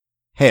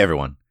Hey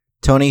everyone,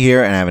 Tony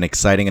here, and I have an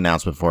exciting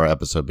announcement before our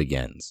episode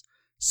begins.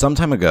 Some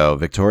time ago,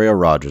 Victoria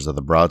Rogers of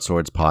the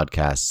Broadswords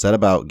podcast set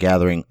about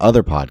gathering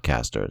other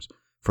podcasters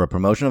for a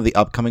promotion of the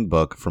upcoming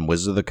book from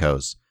Wizards of the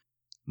Coast,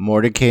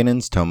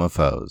 Mordenkainen's Tome of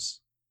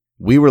Foes.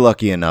 We were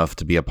lucky enough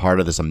to be a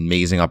part of this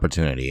amazing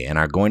opportunity and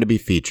are going to be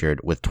featured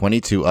with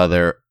 22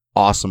 other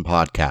awesome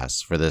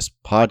podcasts for this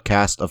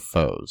Podcast of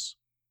Foes.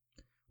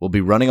 We'll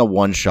be running a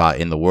one-shot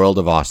in the world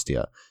of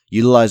Ostia,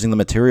 utilizing the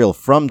material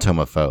from Tome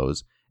of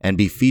Foes, and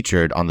be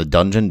featured on the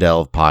Dungeon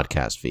Delve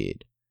podcast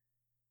feed.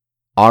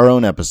 Our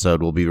own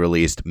episode will be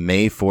released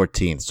May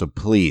 14th, so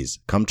please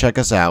come check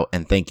us out,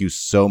 and thank you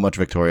so much,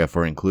 Victoria,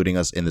 for including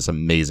us in this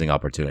amazing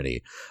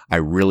opportunity. I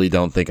really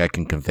don't think I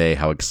can convey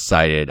how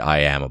excited I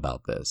am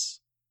about this.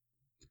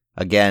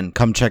 Again,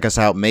 come check us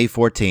out May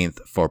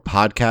 14th for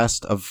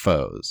Podcast of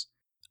Foes.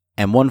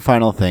 And one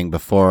final thing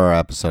before our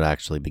episode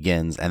actually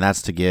begins, and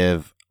that's to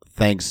give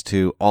thanks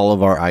to all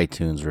of our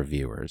iTunes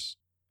reviewers.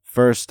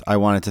 First, I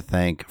wanted to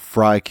thank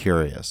Fry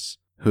Curious,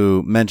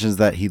 who mentions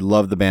that he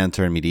loved the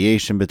banter and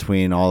mediation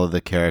between all of the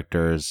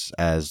characters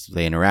as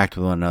they interact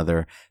with one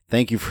another.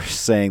 Thank you for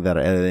saying that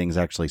editing's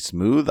actually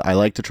smooth. I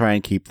like to try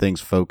and keep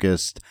things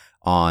focused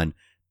on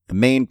the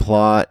main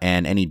plot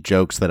and any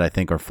jokes that I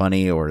think are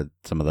funny or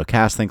some of the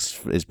cast thinks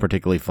is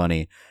particularly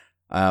funny.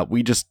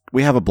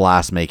 We have a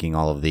blast making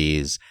all of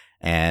these,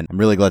 and I'm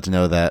really glad to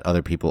know that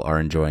other people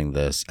are enjoying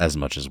this as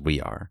much as we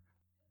are.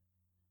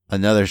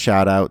 Another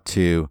shout out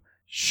to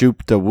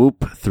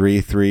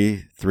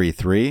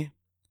ShoopDaWhoop3333.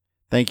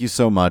 Thank you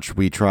so much.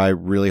 We try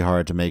really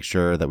hard to make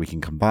sure that we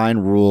can combine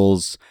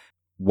rules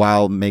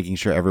while making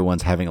sure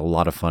everyone's having a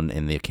lot of fun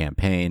in the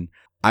campaign.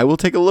 I will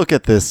take a look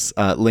at this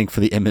link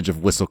for the image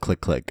of Whistle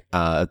Click Click.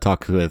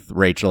 Talk with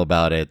Rachel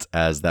about it,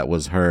 as that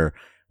was her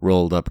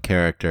rolled up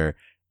character.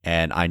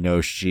 And I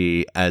know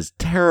she, as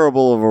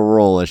terrible of a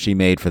role as she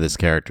made for this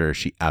character,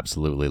 she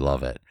absolutely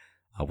loved it.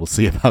 We'll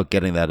see about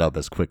getting that up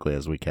as quickly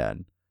as we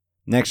can.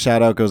 Next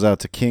shout out goes out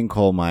to King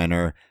Coal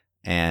Miner,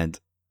 and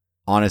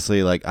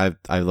honestly, I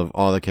love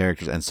all the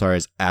characters, and Sari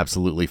is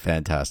absolutely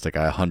fantastic.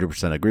 I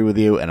 100% agree with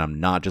you, and I'm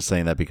not just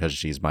saying that because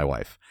she's my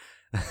wife.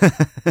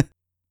 Thank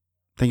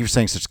you for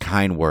saying such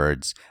kind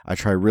words. I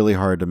try really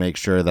hard to make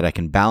sure that I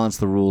can balance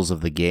the rules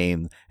of the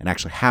game and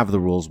actually have the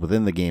rules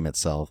within the game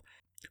itself,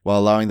 while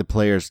allowing the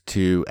players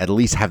to at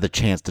least have the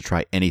chance to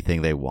try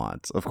anything they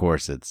want. Of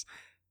course, it's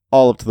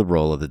all up to the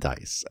roll of the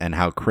dice and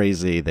how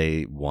crazy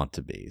they want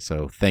to be.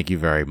 So thank you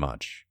very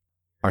much.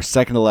 Our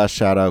second to last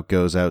shout out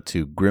goes out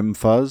to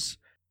Grimfuzz.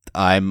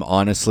 I'm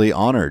honestly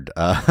honored.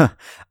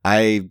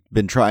 I've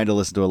been trying to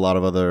listen to a lot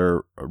of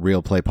other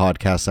real play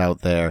podcasts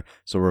out there,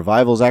 so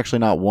Revival is actually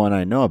not one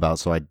I know about,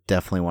 so I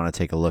definitely want to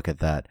take a look at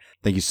that.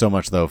 Thank you so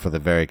much, though, for the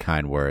very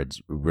kind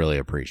words. We really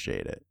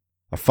appreciate it.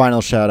 Our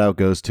final shout out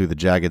goes to The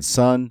Jagged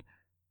Sun.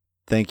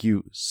 Thank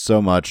you so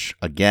much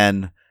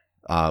again.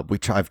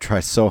 I've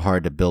tried so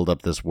hard to build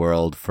up this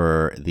world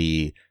for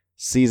the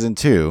season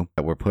 2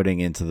 that we're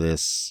putting into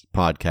this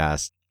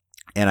podcast,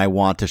 and I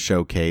want to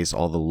showcase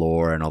all the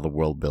lore and all the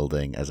world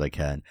building as I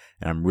can,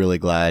 and I'm really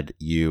glad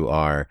you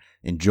are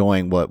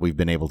enjoying what we've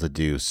been able to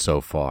do so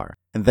far.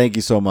 And thank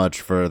you so much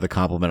for the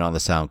compliment on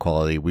the sound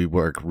quality. We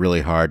work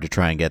really hard to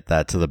try and get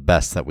that to the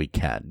best that we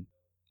can.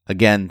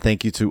 Again,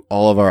 thank you to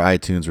all of our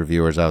iTunes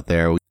reviewers out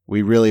there.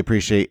 We really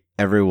appreciate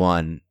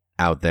everyone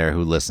out there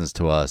who listens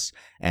to us,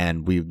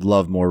 and we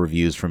love more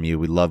reviews from you.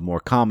 We love more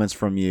comments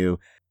from you.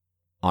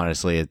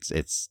 Honestly,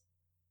 it's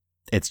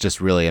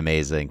just really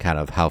amazing kind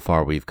of how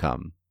far we've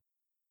come.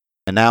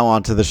 And now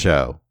on to the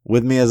show.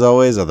 With me as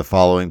always are the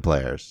following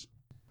players.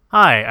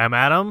 Hi, I'm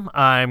Adam.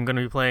 I'm going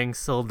to be playing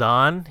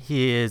Sildan.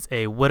 He is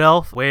a Wood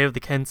Elf, Way of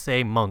the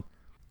Kensei monk.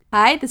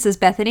 Hi, this is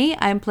Bethany.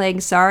 I'm playing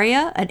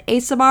Saria, an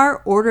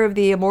Asamar, Order of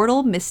the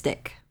Immortal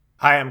Mystic.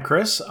 Hi, I'm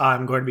Chris.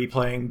 I'm going to be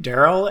playing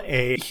Daryl,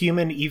 a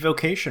human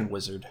evocation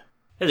wizard.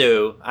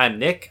 Hello, I'm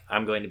Nick.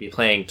 I'm going to be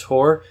playing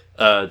Tor,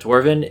 a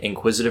Dwarven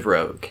Inquisitive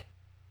Rogue.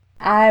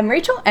 I'm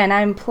Rachel, and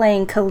I'm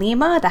playing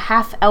Kalima, the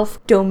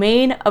half-elf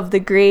Domain of the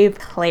Grave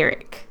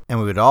Cleric. And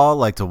we would all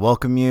like to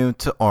welcome you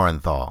to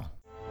Orenthal.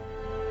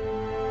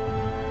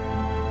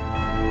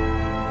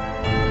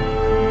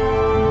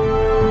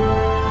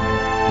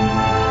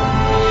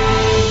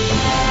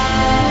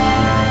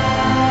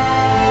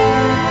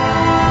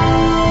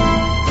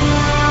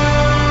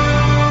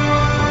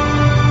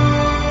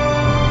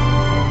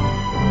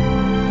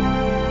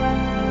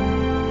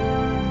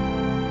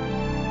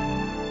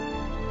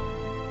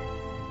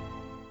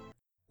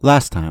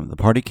 Last time, the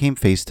party came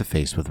face to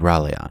face with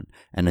Rallion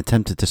and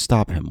attempted to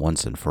stop him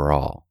once and for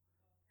all.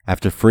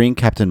 After freeing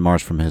Captain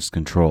Mars from his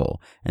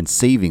control and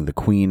saving the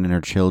Queen and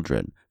her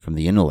children from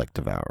the Intellect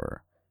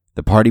Devourer,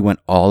 the party went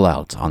all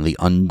out on the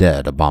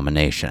undead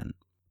abomination.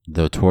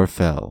 Though Tor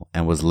fell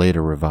and was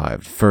later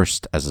revived,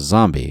 first as a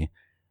zombie,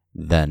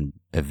 then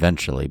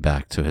eventually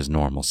back to his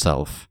normal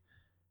self,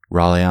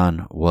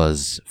 Rallion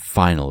was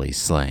finally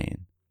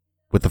slain.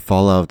 With the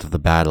fallout of the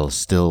battle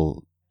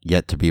still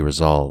yet to be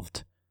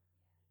resolved,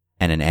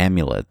 and an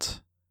amulet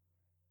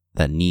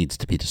that needs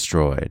to be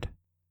destroyed,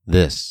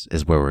 this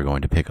is where we're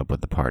going to pick up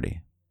with the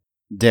party.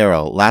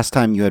 Daryl, last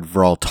time you had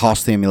Vrol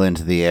toss the amulet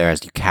into the air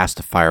as you cast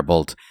a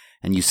firebolt,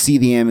 and you see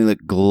the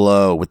amulet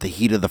glow with the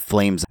heat of the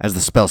flames as the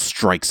spell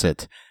strikes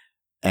it.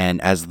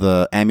 And as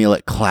the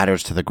amulet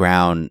clatters to the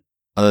ground,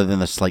 other than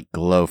the slight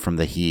glow from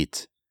the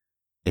heat,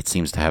 it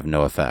seems to have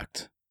no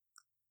effect.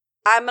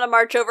 I'm gonna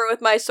march over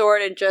with my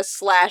sword and just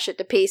slash it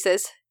to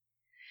pieces.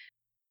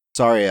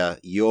 Saria,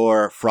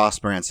 your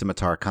Frostbrand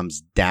scimitar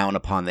comes down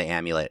upon the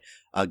amulet.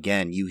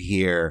 Again, you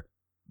hear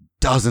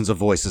dozens of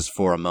voices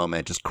for a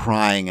moment, just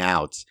crying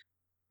out.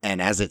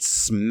 And as it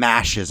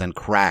smashes and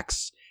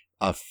cracks,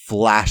 a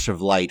flash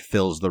of light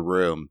fills the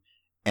room.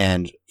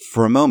 And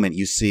for a moment,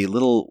 you see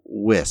little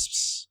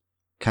wisps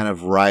kind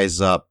of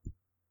rise up.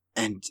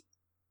 And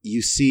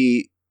you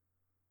see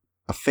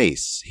a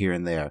face here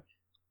and there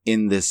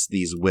in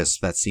these wisps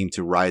that seem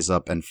to rise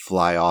up and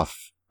fly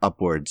off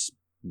upwards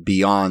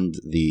beyond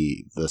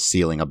the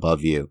ceiling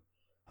above you.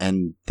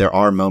 And there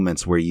are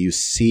moments where you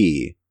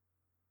see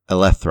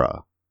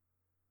Elethra,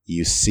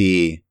 you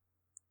see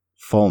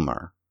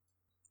Fulmer,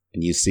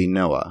 and you see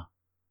Noah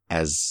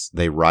as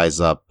they rise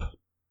up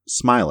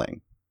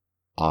smiling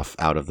off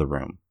out of the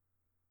room.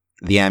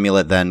 The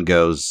amulet then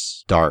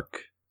goes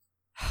dark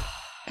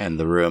and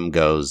the room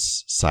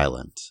goes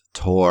silent.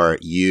 Tor,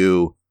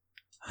 you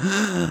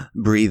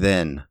breathe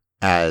in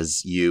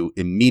as you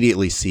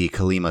immediately see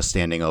Kalima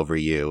standing over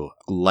you,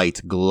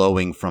 light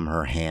glowing from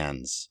her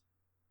hands,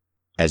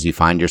 as you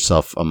find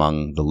yourself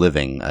among the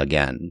living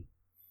again.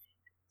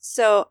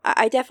 So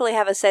I definitely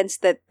have a sense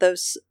that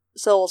those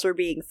souls were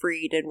being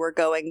freed and were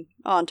going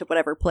on to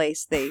whatever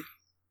place they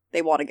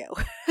want to go.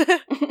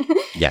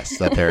 Yes,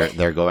 that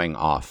they're going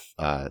off.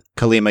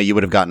 Kalima, you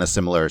would have gotten a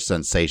similar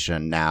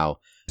sensation now,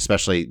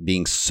 especially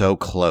being so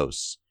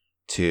close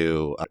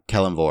to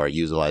Kelemvor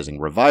utilizing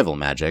revival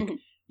magic. Mm-hmm.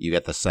 You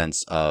get the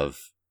sense of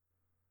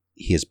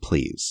he is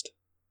pleased.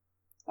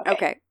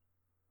 Okay.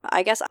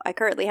 I guess I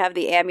currently have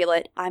the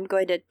amulet. I'm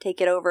going to take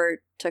it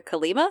over to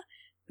Kalima,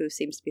 who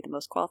seems to be the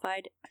most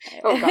qualified.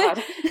 Oh,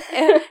 God.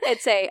 and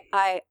say,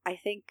 I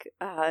think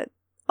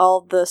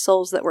all the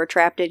souls that were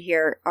trapped in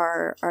here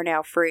are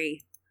now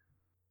free.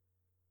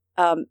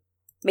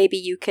 Maybe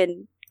you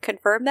can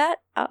confirm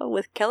that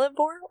with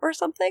Kelemvor or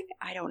something?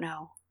 I don't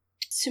know.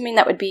 Assuming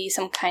that would be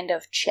some kind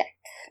of check.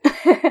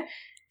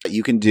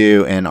 You can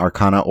do an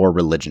Arcana or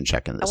Religion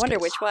check in this I wonder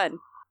case. which one.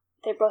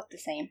 They're both the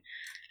same.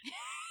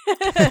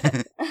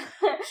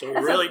 So we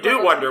really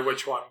do wonder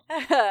which one.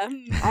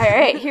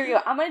 Alright, here we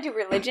go. I'm going to do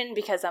Religion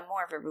because I'm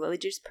more of a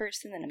religious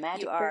person than a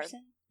magic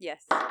person.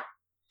 Yes. That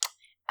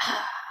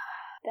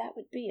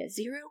would be a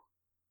 0.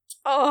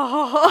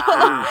 Oh.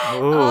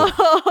 Wow.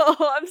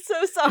 Oh, I'm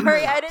so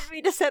sorry. I didn't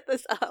mean to set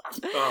this up.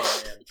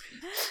 Oh, man.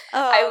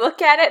 I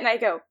look at it and I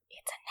go,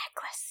 it's a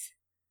necklace.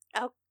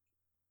 Oh,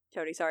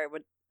 Tony, sorry.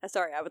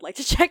 I would like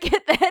to check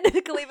it then.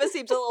 Kalima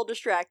seems a little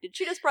distracted.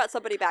 She just brought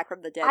somebody back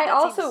from the dead. I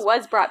also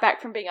was brought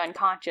back from being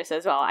unconscious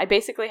as well. I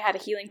basically had a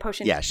healing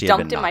potion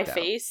dumped in my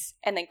face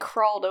and then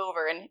crawled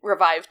over and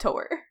revived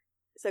Tor.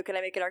 So can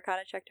I make an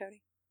Arcana check,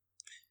 Tony?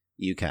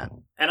 You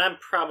can. And I'm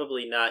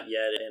probably not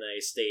yet in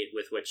a state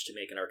with which to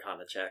make an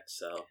Arcana check,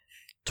 so...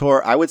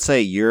 Tor, I would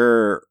say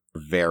you're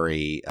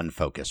very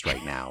unfocused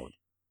right now.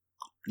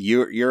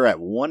 You're at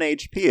 1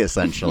 HP,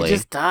 essentially. You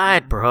just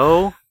died,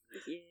 bro.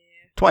 Yeah.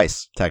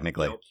 Twice,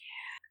 technically.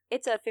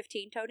 It's a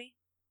 15, Tony.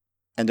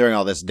 And during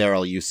all this,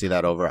 Daryl, you see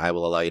that over. I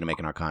will allow you to make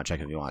an Arcana check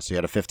if you want. So you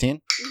had a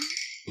 15?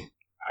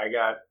 I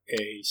got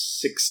a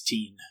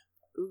 16.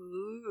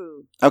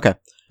 Ooh. Okay.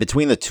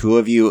 Between the two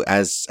of you,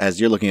 as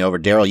you're looking over,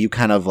 Daryl, you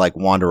kind of like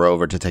wander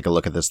over to take a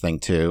look at this thing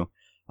too,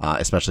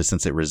 especially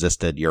since it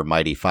resisted your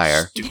mighty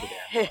fire. Stupid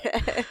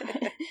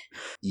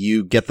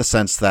You get the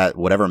sense that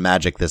whatever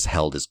magic this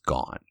held is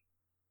gone.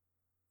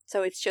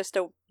 So it's just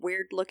a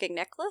weird-looking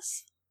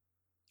necklace?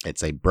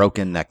 It's a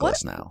broken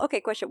necklace now.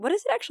 Okay, question. What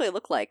does it actually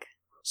look like?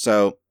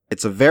 So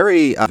it's a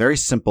very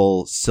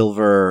simple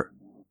silver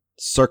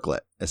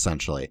circlet,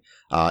 essentially.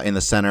 In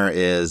the center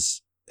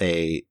is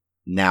a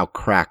now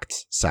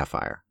cracked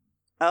sapphire.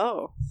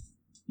 Oh.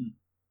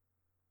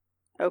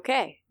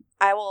 Okay.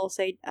 I will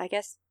say, I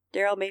guess,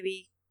 Daryl,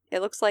 maybe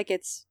it looks like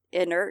it's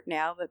inert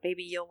now, but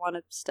maybe you'll want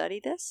to study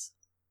this?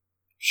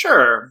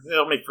 Sure.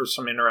 It'll make for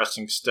some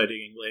interesting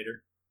studying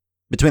later.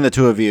 Between the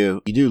two of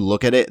you, you do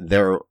look at it.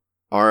 There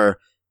are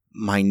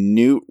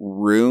minute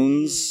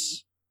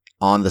runes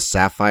on the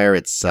sapphire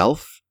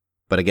itself,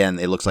 but again,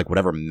 it looks like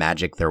whatever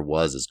magic there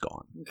was is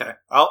gone. Okay.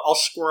 I'll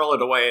squirrel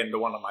it away into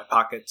one of my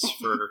pockets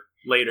for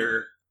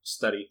later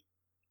study.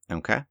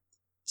 Okay.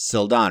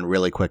 Sildan,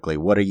 really quickly,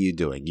 what are you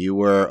doing? You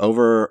were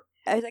over...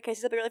 I was like, can I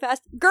say something really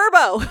fast?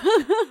 Gerbo!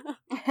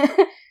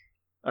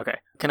 Okay.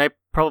 Can I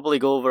probably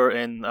go over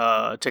and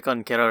check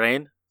on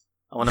Kerarain?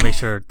 I want to make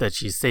sure that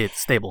she's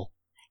stable.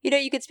 You know,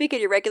 you can speak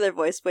in your regular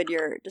voice when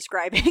you're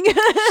describing.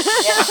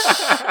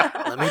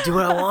 Let me do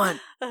what I want.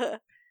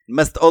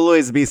 Must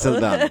always be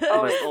Sildan.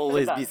 Must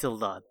always be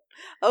Sildan.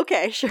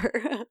 Okay, sure.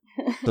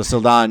 So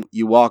Sildan,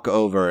 you walk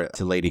over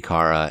to Lady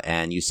Kara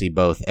and you see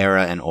both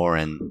Era and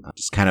Orin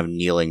just kind of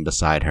kneeling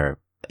beside her.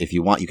 if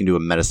you want, you can do a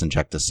medicine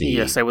check to see.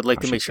 Yes, I would like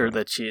to make sure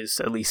that she is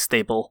at least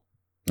stable.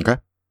 Okay.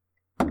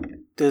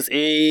 Does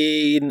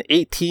an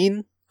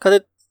 18 cut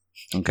it?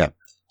 Okay.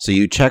 So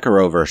you check her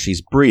over.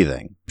 She's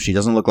breathing. She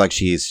doesn't look like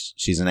she's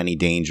in any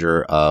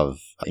danger of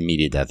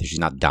immediate death. She's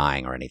not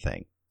dying or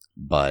anything.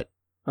 But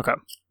okay,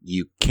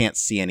 you can't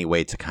see any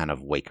way to kind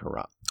of wake her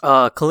up.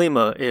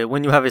 Kalima,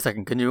 when you have a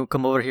second, can you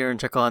come over here and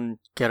check on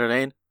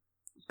Keralain?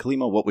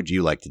 Kalima, what would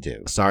you like to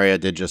do? Saria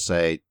did just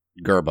say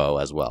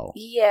Gerbo as well.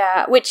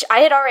 Yeah, which I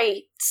had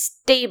already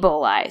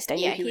stabilized. I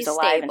knew he was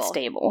alive stable. and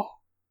stable.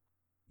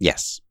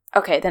 Yes.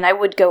 Okay, then I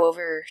would go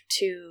over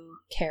to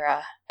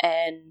Kara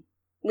and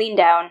lean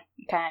down,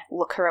 kind of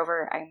look her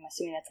over. I'm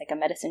assuming that's like a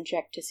medicine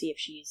check to see if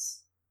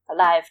she's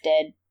alive,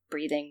 dead,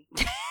 breathing,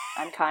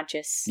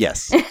 unconscious.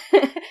 Yes.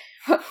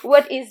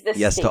 What is this?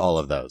 Yes state? to all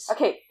of those.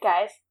 Okay,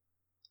 guys,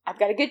 I've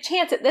got a good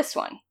chance at this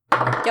one.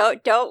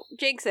 Don't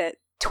jinx it.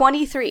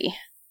 23.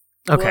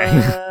 Okay.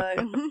 I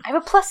have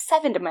a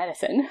 +7 to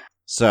medicine.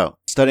 So,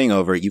 studying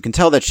over, you can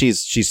tell that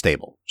she's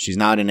stable. She's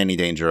not in any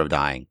danger of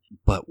dying.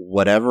 But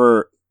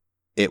whatever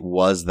it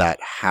was that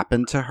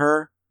happened to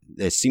her,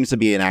 it seems to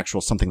be an actual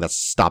something that's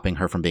stopping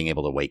her from being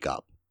able to wake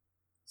up.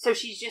 So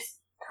she's just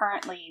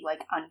currently,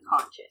 like,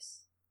 unconscious.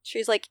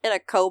 She's like in a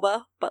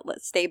coma, but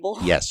stable.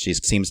 Yes, she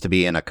seems to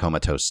be in a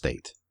comatose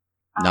state.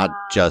 Not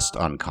just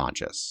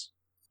unconscious.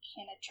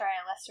 Can I try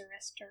a lesser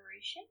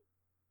restoration?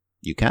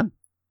 You can.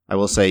 I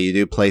will say you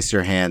do place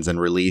your hands and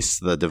release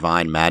the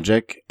divine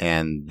magic,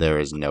 and there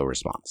is no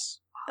response.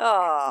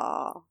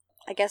 Oh,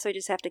 I guess we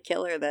just have to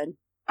kill her then.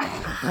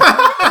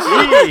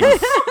 Jeez.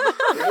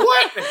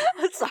 What?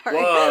 Sorry.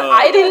 Whoa.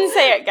 I didn't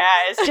say it,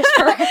 guys. Just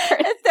for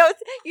reference.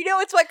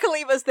 It's what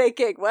Kalima's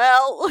thinking.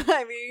 Well,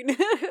 I mean...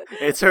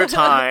 It's her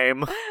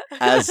time.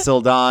 As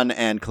Sildan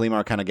and Kalima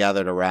are kind of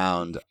gathered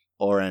around,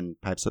 Oren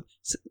pipes up,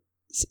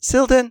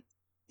 Sildan,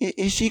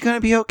 is she going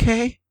to be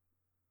okay?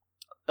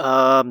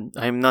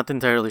 I'm not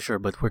entirely sure,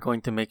 but we're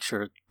going to make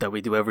sure that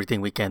we do everything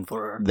we can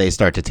for her. They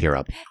start to tear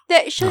up.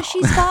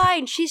 She's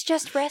fine. She's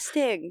just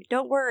resting.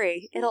 Don't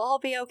worry. It'll all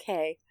be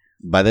okay.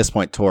 By this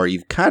point, Tor,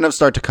 you kind of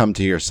start to come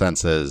to your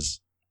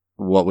senses.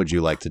 What would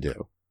you like to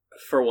do?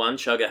 For one,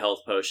 chug a health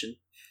potion.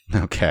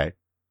 Okay.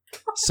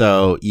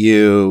 So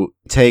you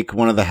take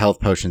one of the health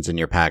potions in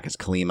your pack as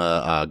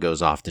Kalima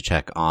goes off to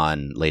check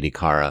on Lady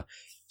Kara,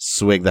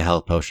 swig the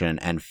health potion,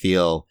 and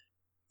feel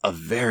a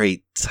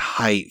very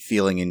tight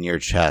feeling in your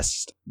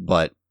chest,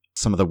 but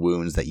some of the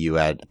wounds that you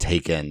had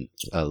taken,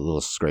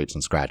 little scrapes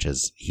and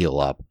scratches, heal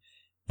up.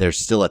 There's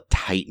still a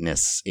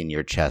tightness in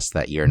your chest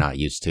that you're not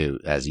used to,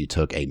 as you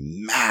took a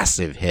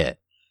massive hit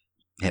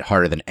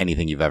harder than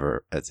anything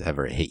that's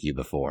ever hit you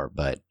before,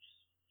 but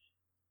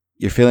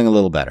you're feeling a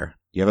little better.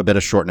 You have a bit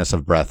of shortness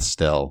of breath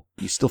still.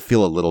 You still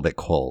feel a little bit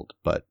cold,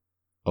 but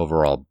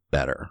overall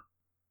better.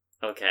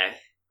 Okay,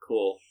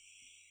 cool.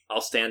 I'll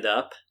stand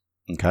up.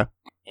 Okay.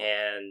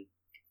 And,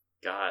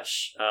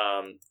 gosh,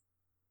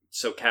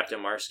 so Captain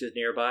Marska's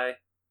nearby?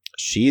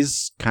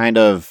 She's kind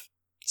of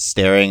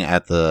staring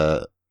at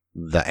the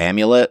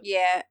amulet.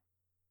 Yeah.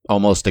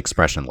 Almost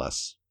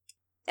expressionless.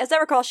 As I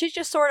recall, she's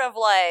just sort of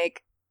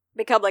like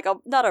become like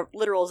not a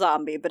literal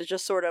zombie, but it's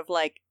just sort of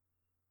like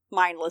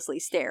mindlessly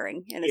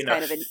staring, and it's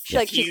kind of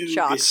she's in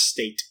shock.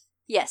 State.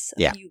 Yes.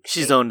 Yeah.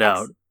 She's zoned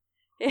out.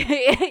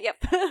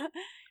 Yep.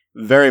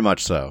 Very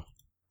much so.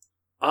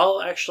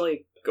 I'll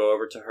actually go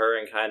over to her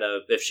and kind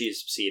of, if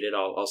she's seated,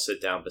 I'll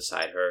sit down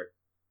beside her.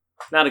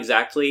 Not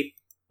exactly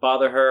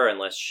bother her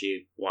unless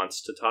she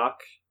wants to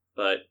talk,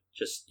 but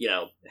just,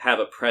 have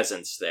a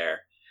presence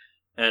there.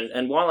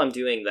 And while I'm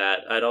doing that,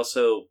 I'd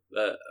also,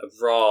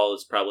 Vral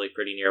is probably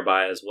pretty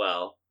nearby as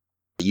well.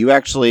 You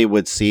actually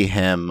would see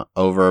him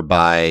over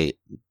by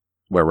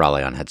where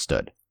Raleon had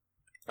stood.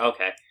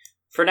 Okay.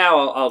 For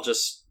now, I'll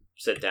just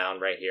sit down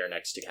right here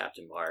next to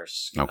Captain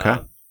Mars. Okay.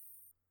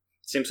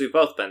 Seems we've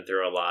both been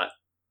through a lot.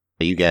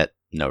 You get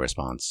no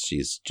response.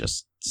 She's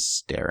just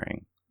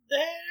staring.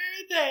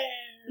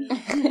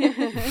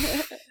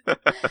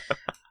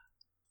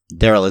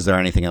 Daryl, is there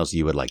anything else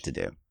you would like to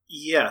do?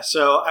 Yeah,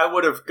 so I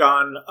would have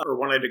gone or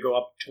wanted to go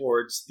up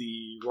towards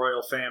the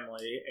royal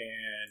family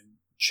and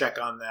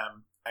check on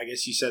them. I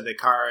guess you said that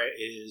Kara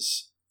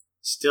is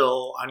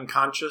still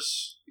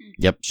unconscious?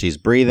 Yep, she's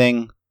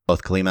breathing.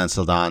 Both Kalima and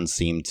Sildan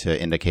seem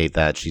to indicate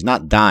that she's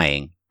not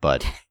dying,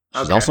 but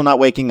she's also not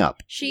waking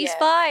up. She's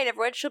fine.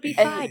 Everyone, she'll be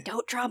fine.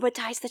 Don't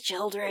traumatize the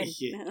children.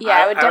 Yeah,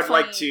 I would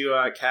like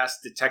to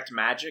cast Detect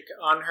Magic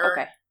on her.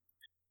 Okay.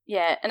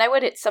 Yeah, and I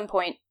would at some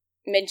point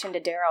mention to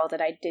Daryl that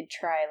I did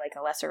try like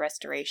a lesser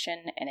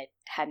restoration and it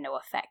had no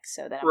effect,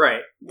 so that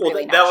right. Well,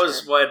 really that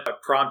was what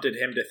prompted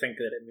him to think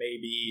that it may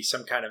be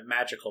some kind of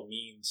magical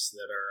means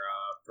that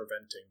are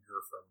preventing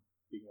her from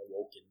being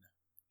awoken.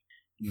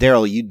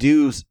 Daryl, you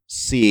do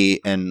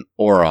see an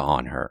aura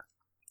on her.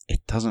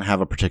 It doesn't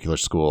have a particular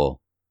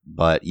school,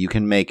 but you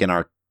can make an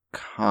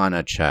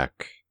Arcana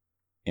check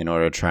in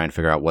order to try and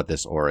figure out what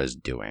this aura is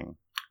doing.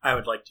 I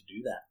would like to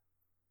do that.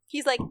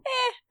 He's like,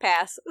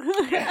 pass.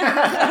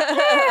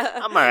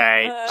 I'm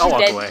alright. I'll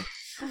walk away.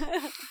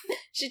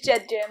 She's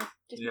dead, Jim.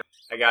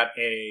 I got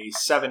a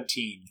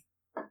 17.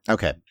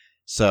 Okay.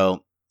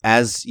 So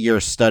as you're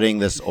studying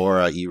this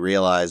aura, you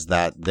realize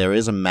that there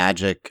is a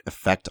magic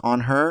effect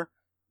on her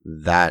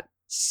that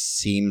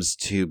seems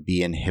to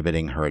be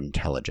inhibiting her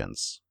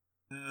intelligence.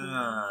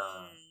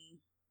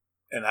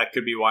 And that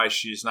could be why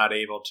she's not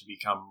able to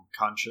become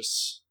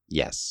conscious.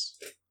 Yes.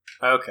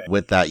 Okay.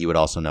 With that, you would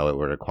also know it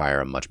would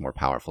require a much more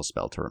powerful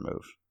spell to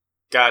remove.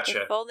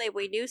 Gotcha. If only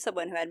we knew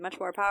someone who had much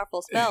more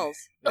powerful spells.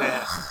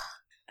 Yeah.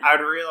 I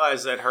would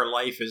realize that her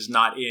life is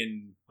not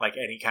in like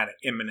any kind of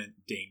imminent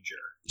danger.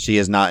 She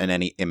is not in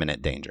any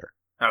imminent danger.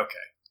 Okay.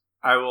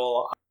 I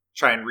will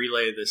try and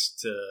relay this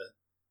to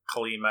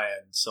Kalima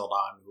and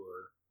Sildan, who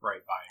are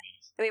right by me.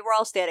 I mean, we're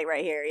all standing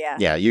right here, yeah.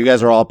 Yeah, you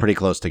guys are all pretty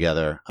close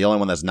together. The only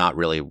one that's not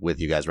really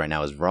with you guys right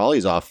now is Vral.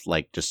 He's off,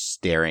 like, just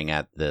staring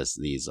at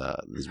these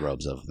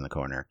robes over in the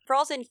corner.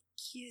 Frall's in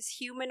his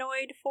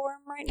humanoid form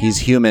right now? He's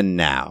human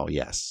now,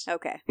 yes.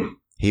 Okay.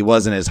 He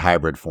was in his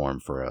hybrid form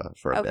for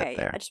a bit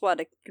there. I just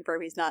wanted to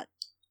confirm he's not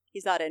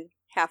in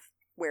half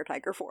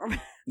were-tiger form.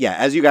 Yeah,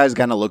 as you guys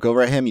kind of look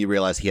over at him, you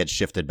realize he had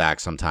shifted back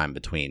sometime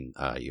between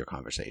your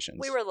conversations.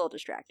 We were a little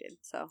distracted,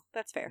 so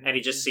that's fair. And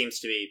he just seems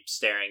to be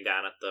staring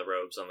down at the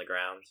robes on the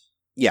ground.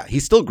 Yeah,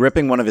 he's still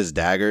gripping one of his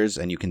daggers,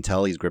 and you can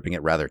tell he's gripping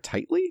it rather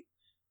tightly,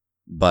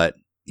 but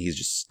he's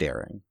just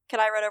staring. Can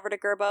I run over to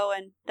Gerbo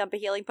and dump a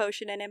healing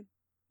potion in him?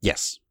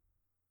 Yes.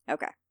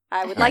 Okay.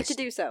 I would like to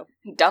do so.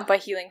 Dump a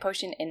healing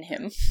potion in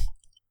him.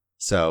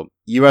 So,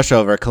 you rush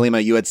over.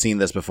 Kalima, you had seen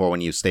this before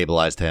when you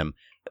stabilized him.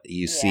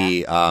 You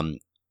see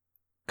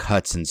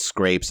cuts and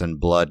scrapes and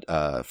blood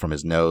from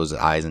his nose,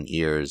 eyes, and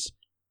ears.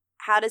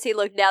 How does he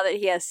look now that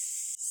he has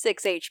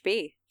 6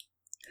 HP?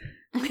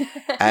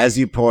 As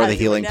you pour How the does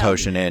he healing look now?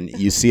 potion in,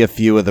 you see a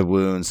few of the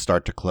wounds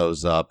start to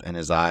close up, and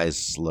his eyes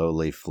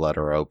slowly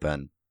flutter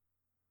open.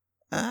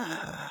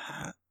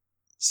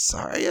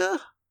 Saria?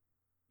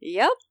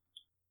 Yep.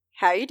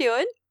 How you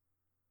doing?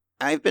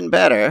 I've been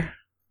better.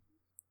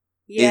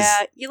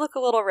 Yeah, you look a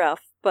little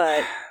rough,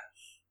 but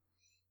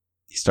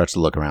He starts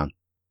to look around.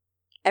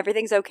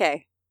 everything's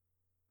okay.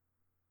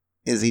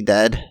 Is he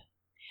dead?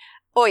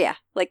 Oh yeah,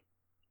 like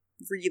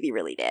really,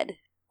 really dead.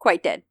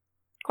 Quite dead.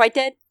 Quite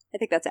dead? I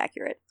think that's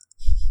accurate.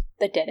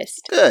 The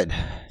deadest. Good.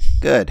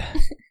 Good.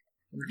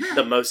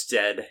 The most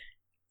dead.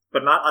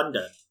 But not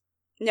undead.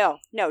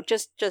 No,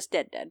 just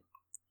dead.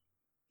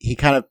 He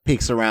kind of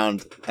peeks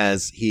around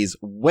as he's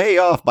way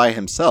off by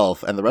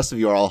himself, and the rest of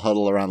you are all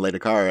huddled around Lady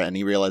Kara, and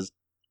he realizes,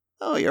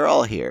 oh, you're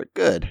all here.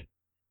 Good.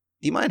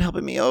 Do you mind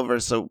helping me over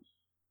so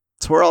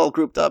we're all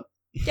grouped up?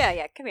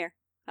 Yeah, come here.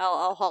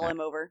 I'll haul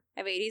him over.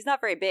 I mean, he's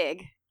not very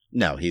big.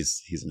 No,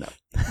 he's no.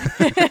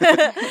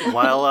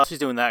 While she's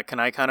doing that, can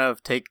I kind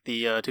of take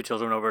the two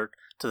children over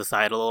to the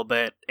side a little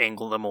bit,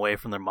 angle them away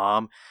from their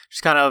mom,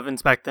 just kind of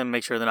inspect them,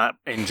 make sure they're not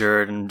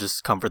injured, and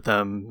just comfort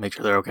them, make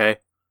sure they're okay?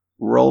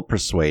 Roll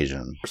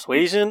persuasion.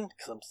 Persuasion?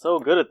 Because I'm so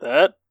good at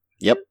that.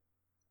 Yep.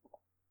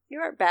 You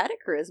aren't bad at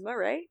charisma,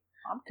 right?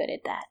 I'm good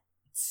at that.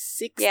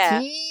 16?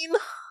 Yeah.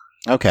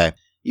 Okay.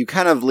 You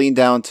kind of lean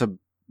down to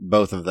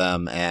both of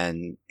them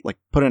and like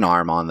put an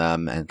arm on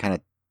them and kind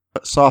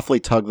of softly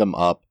tug them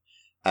up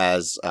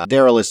as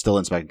Daryl is still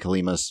inspecting.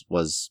 Kalimas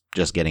was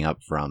just getting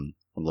up from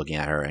looking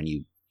at her, and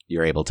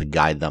you're able to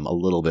guide them a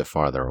little bit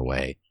farther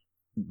away.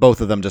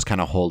 Both of them just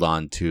kind of hold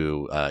on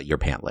to your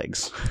pant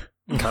legs.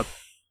 Okay.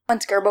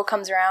 Once Gerbo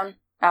comes around,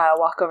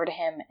 walk over to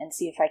him and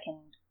see if I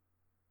can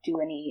do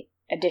any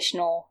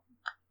additional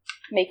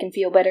make him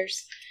feel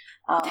betters.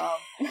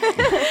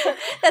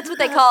 That's what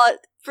they call it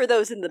for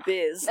those in the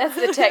biz. That's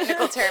the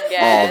technical term, All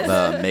guys.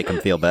 the make them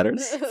feel better.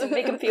 So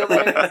make him feel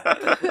better.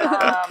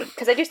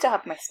 Because I do still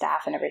have my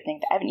staff and everything.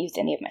 I haven't used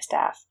any of my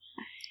staff.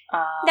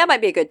 That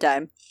might be a good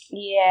time.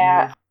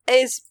 Yeah.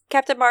 Is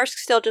Captain Marsk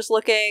still just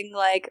looking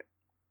like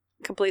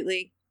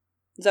completely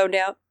zoned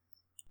out?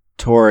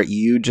 Tor,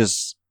 you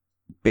just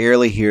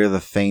barely hear the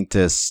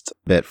faintest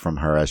bit from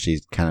her as she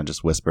kind of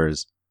just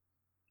whispers,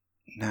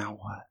 now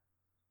what?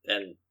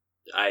 And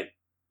I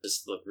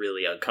just look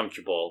really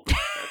uncomfortable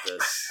at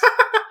this.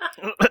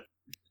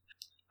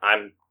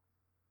 I'm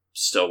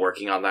still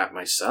working on that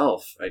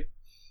myself.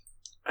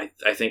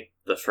 I think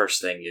the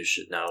first thing you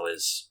should know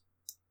is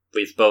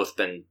we've both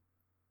been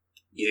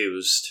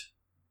used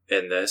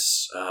in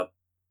this,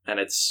 and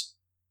it's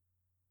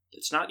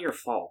not your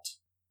fault.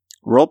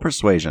 Roll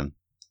persuasion.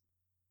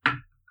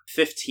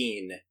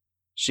 15.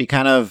 She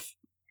kind of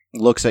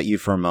looks at you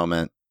for a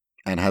moment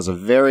and has a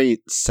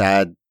very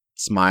sad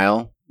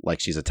smile,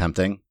 like she's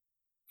attempting,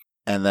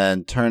 and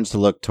then turns to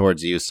look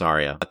towards you,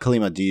 Saria.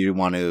 Kalima, do you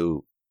want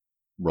to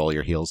roll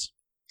your heels?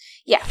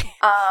 Yeah.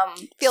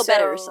 Feel so-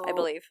 betters, I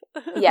believe.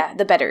 Yeah,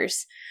 the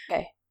betters.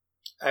 Okay.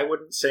 I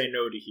wouldn't say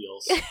no to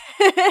heals.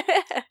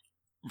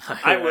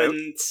 I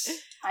wouldn't.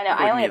 I know,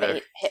 I only have Wouldn't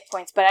 8 hit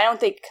points, but I don't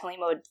think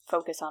Kalima would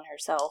focus on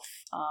herself.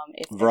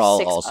 If there's Vral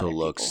 6 also other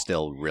looks people.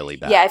 still really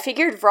bad. Yeah, I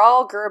figured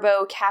Vral,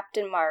 Gerbo,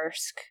 Captain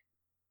Marsk.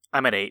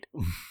 I'm at 8.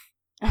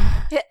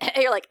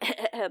 You're like,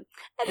 I'm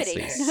at Let's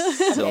 8.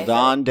 see.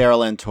 Sildan,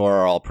 Daryl, and Tor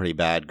are all pretty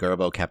bad.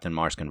 Gerbo, Captain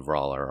Marsk, and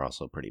Vral are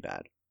also pretty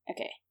bad.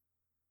 Okay.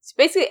 So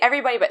basically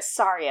everybody but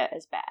Saria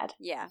is bad.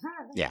 Yeah.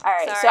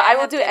 Alright, Sorry, so I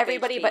will have do 10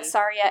 everybody HP. but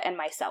Saria and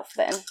myself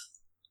then.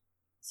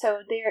 So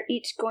they're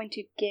each going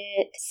to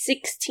get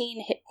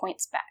 16 hit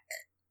points back.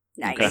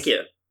 Nice. Thank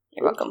you.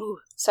 You're welcome.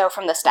 So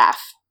from the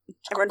staff.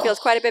 Everyone feels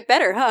quite a bit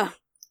better, huh?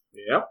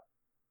 Yep.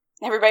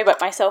 Everybody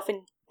but myself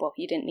and, well,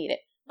 you didn't need it.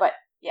 But,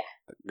 yeah.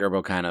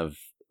 Gerbo kind of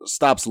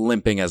stops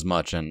limping as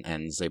much and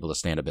is able to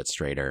stand a bit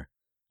straighter.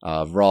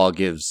 Vraal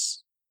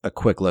gives a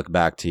quick look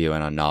back to you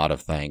and a nod of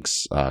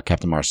thanks.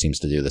 Captain Marsh seems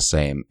to do the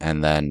same.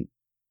 And then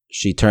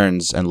she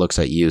turns and looks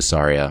at you,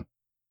 Saria.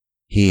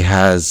 He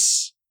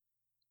has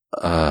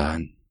a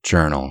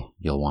journal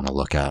you'll want to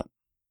look at.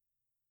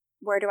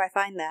 Where do I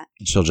find that?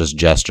 She'll just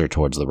gesture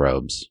towards the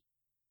robes.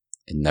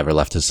 It never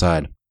left his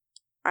side.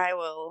 I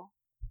will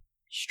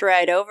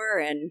stride over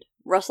and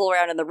rustle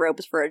around in the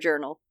robes for a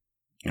journal.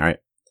 All right.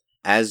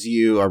 As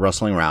you are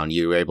rustling around,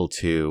 you're able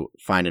to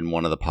find in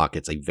one of the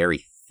pockets a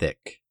very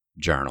thick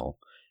journal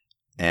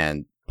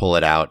and pull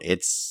it out.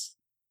 It's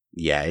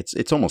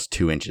almost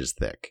 2 inches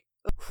thick.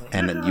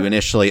 And then you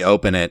initially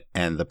open it,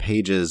 and the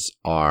pages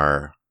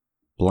are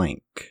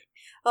blank.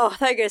 Oh, I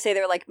thought you were going to say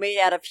they were like made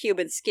out of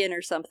human skin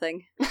or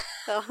something.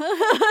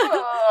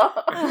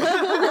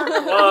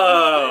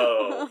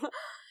 Whoa.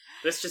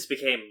 This just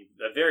became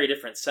a very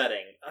different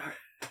setting.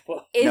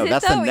 Is No, it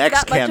that's though? the Is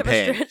next that much of a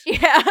campaign. stretch?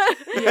 Yeah.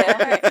 Yeah.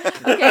 Alright.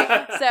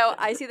 Okay, so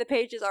I see the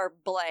pages are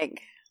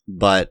blank.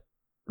 But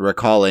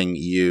recalling,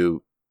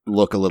 you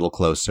look a little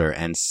closer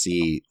and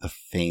see the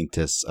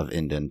faintest of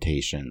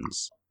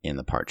indentations in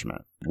the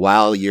parchment.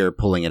 While you're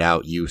pulling it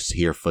out, you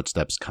hear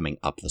footsteps coming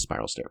up the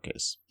spiral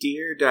staircase.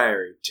 Dear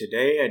Diary,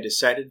 today I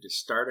decided to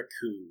start a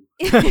coup.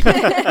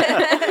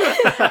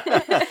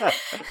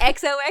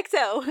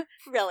 XOXO,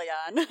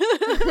 Relion.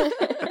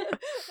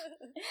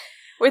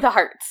 With the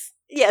hearts.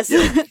 Yes.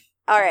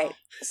 All right.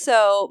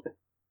 So,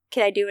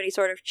 can I do any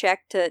sort of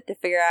check to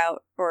figure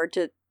out or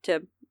to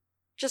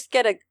just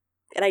get an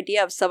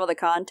idea of some of the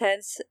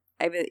contents?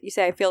 I mean, you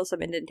say I feel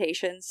some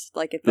indentations,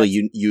 like if Well,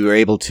 that's- you are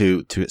able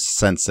to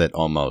sense it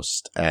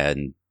almost,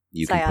 and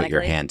you can put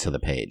your Psionically? hand to the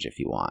page if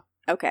you want.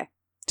 Okay.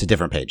 To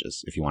different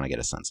pages if you want to get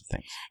a sense of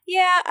things.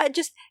 Yeah,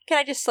 can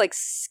I just like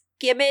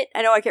skim it?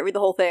 I know I can't read the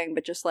whole thing,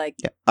 but just like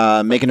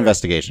Yeah. Make an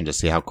investigation to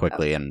see how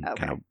quickly and okay.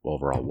 kind of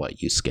overall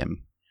what you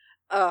skim.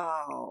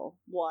 1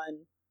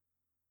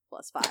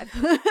 plus 5.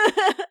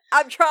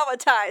 I'm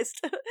traumatized.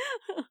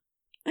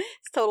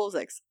 It's total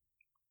 6.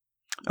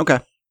 Okay.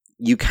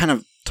 You kind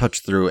of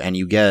touch through and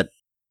you get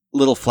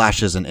little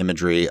flashes and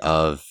imagery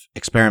of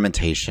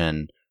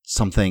experimentation,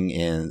 something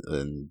in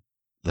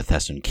the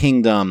Thessan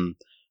Kingdom,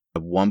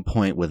 at one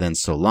point within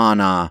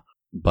Solana,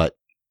 but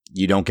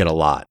you don't get a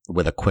lot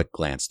with a quick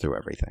glance through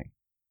everything.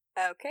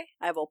 Okay,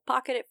 I will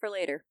pocket it for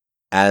later.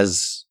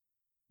 As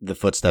the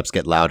footsteps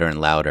get louder and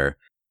louder,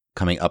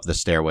 coming up the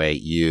stairway,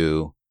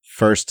 you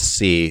first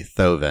see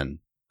Thovin,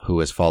 who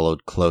is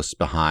followed close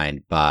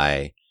behind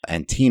by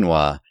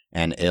Antinua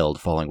and Ild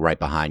falling right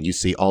behind. You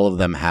see all of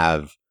them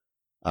have,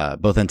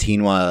 both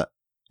Antinua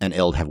and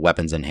Ild have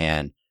weapons in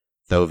hand.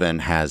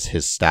 Thovin has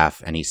his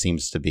staff, and he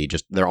seems to be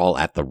they're all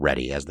at the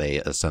ready as they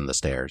ascend the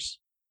stairs.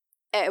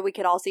 We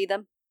can all see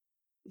them.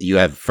 You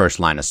have first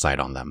line of sight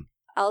on them.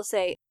 I'll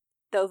say,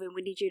 Thovin,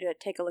 we need you to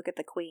take a look at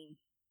the queen.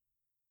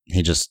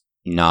 He just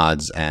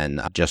nods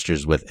and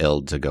gestures with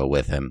Ild to go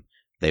with him.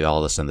 They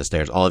all ascend the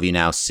stairs. All of you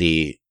now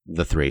see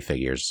the 3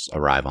 figures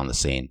arrive on the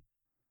scene.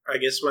 I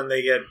guess when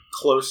they get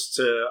close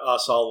to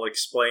us, I'll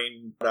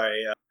explain what I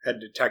had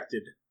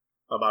detected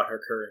about her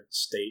current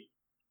state.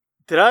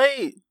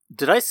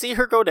 Did I see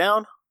her go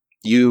down?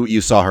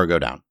 You saw her go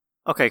down.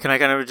 Okay, can I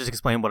kind of just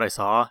explain what I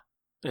saw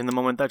in the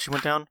moment that she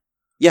went down?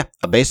 Yeah,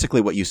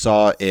 basically what you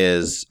saw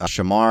is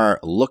Shamar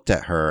looked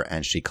at her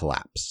and she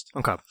collapsed.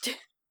 Okay.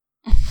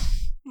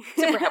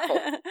 Super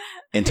helpful.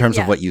 In terms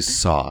Yeah. of what you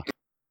saw,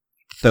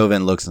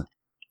 Thovin looks,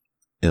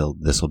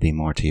 this will be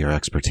more to your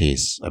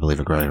expertise. I believe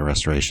a greater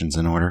restoration's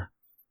in order.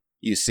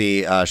 You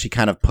see, she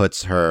kind of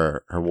puts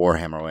her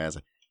warhammer away.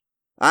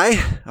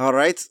 Aye, all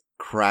right.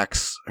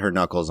 Cracks her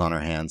knuckles on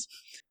her hands.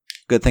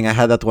 Good thing I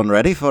had that one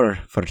ready for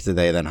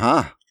today then,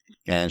 huh?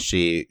 And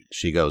she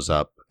goes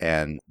up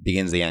and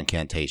begins the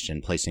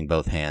incantation, placing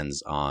both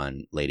hands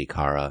on Lady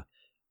Kara.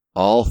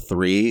 All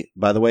 3,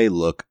 by the way,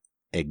 look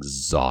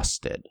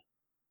exhausted.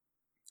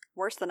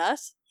 Worse than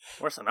us?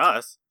 Worse than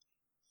us.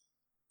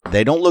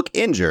 They don't look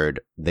injured,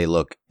 they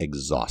look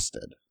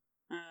exhausted.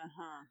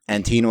 Uh-huh.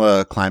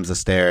 Antinua climbs the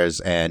stairs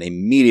and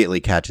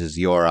immediately catches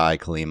your eye,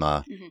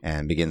 Kalima, Mhm.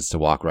 and begins to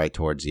walk right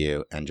towards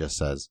you and just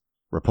says,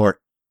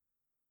 "Report."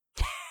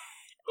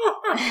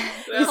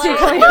 That's see where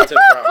Clang- she gets it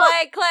from.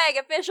 Clang,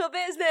 official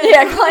business!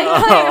 Yeah, Clang,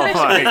 Oh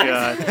Clang. my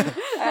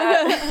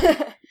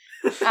god.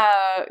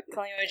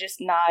 Kalima would just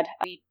nod.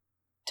 We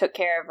took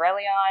care of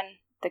Relion,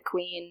 the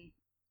queen,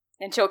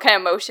 and she'll kind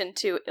of motion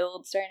to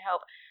Ild starting to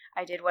help.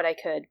 I did what I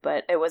could,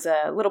 but it was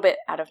a little bit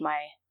out of my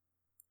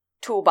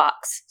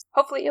toolbox.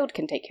 Hopefully Ild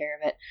can take care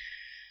of it.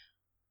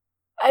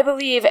 I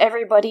believe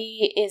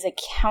everybody is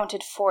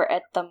accounted for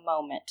at the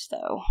moment,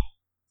 though.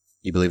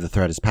 You believe the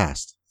threat is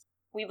past.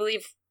 We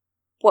believe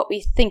what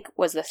we think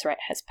was the threat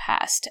has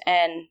passed.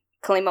 And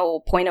Kalima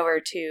will point over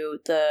to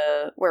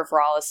where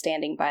Vral is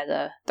standing by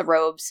the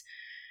robes.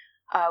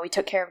 We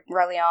took care of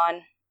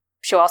Relion.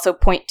 She'll also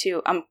point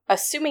to, I'm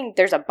assuming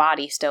there's a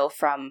body still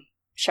from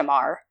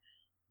Shamar.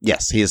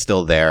 Yes, he is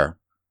still there.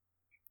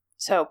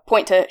 So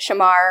point to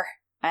Shamar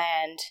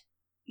and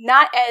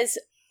not as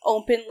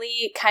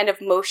openly kind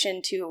of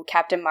motion to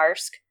Captain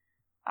Marsk.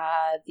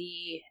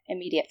 The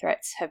immediate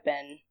threats have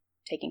been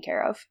taken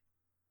care of.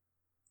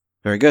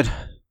 Very good.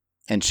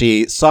 And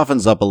she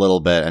softens up a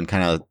little bit and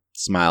kind of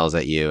smiles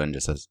at you and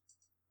just says,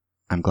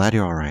 I'm glad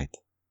you're all right.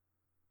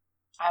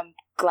 I'm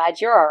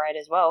glad you're all right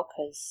as well,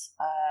 because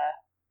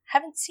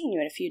haven't seen you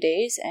in a few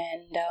days,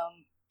 and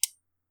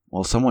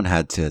Well, someone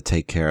had to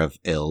take care of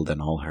Ild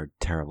and all her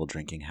terrible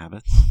drinking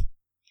habits.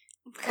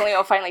 Kalima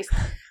will finally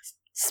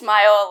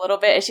smile a little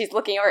bit as she's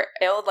looking over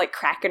Ild, like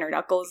cracking her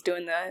knuckles,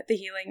 doing the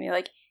healing, and you're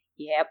like,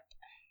 yep,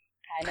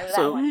 I know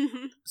that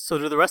one. So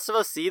do the rest of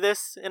us see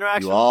this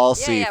interaction? You all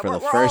see yeah, for the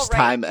we're all first right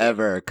time here.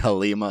 ever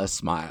Kalima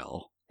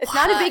smile. It's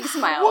not a big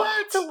smile.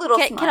 It's a little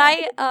Can smile.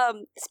 I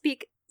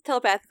speak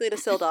telepathically to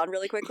Sildon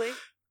really quickly?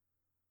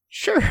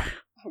 Sure.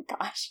 Oh,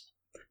 gosh.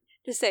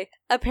 Just say,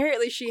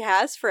 apparently she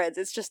has friends,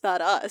 it's just not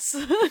us.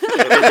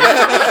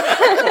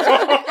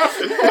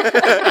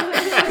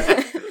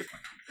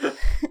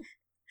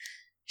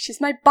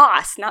 She's my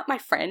boss, not my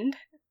friend.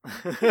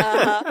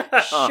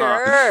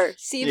 Sure.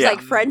 Seems Yeah.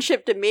 like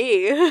friendship to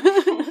me.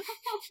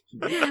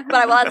 But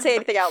I will not say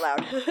anything out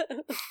loud.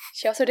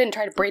 She also didn't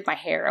try to braid my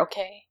hair,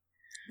 okay?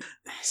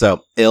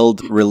 So,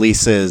 Ild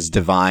releases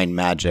divine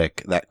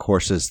magic that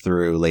courses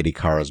through Lady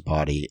Kara's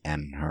body,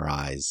 and her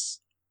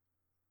eyes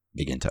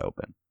begin to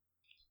open.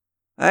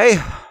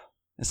 Hey,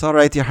 it's all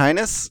right, Your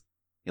Highness.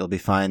 You'll be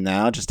fine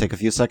now. Just take a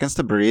few seconds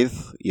to breathe.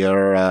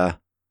 Your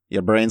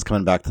brain's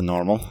coming back to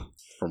normal,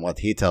 from what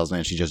he tells me,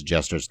 and she just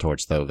gestures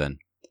towards Thovin,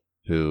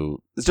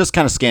 who is just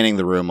kind of scanning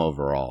the room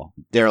overall.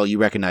 Daryl, you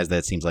recognize that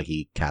it seems like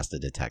he cast a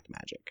detect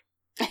magic.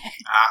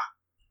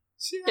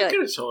 See, Yeah. I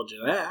could have told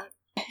you that.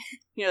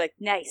 You're like,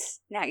 nice.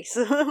 Nice.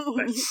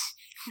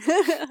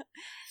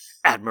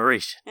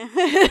 Admiration.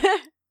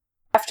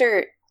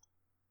 After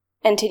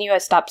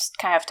Antinua stops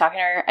kind of talking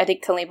to her, I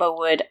think Kalima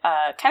would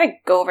kind of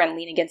go over and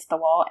lean against the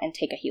wall and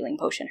take a healing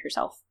potion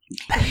herself.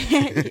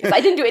 'Cause I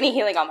didn't do any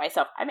healing on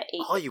myself. I'm at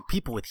 8. All you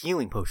people with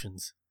healing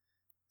potions.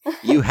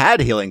 You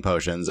had healing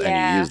potions, and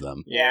Yeah. you used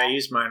them. Yeah, I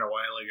used mine a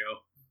while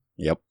ago.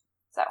 Yep.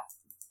 So,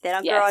 They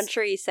don't grow Yes. on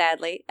trees,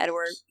 sadly, and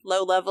we're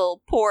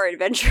low-level, poor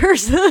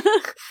adventurers.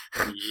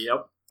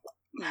 Yep.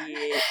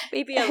 Yeah,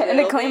 maybe a and then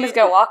little Kalima's bit.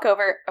 gonna walk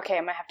over. Okay,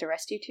 I'm gonna have to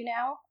rest you two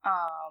now.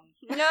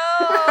 No!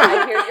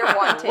 I hear you're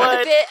wanted.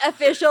 What?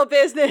 Official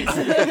business.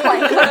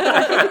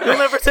 You'll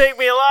never take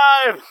me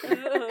alive!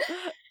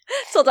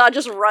 Sildon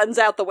just runs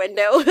out the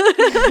window.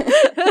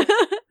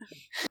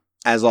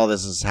 As all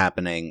this is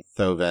happening,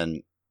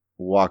 Thovin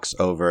walks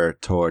over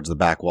towards the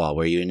back wall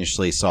where you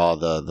initially saw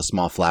the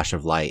small flash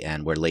of light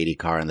and where Lady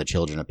Kara and the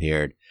children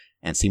appeared,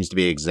 and seems to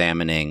be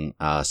examining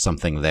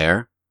something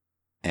there,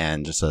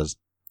 and just says,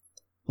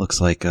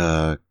 looks like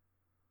a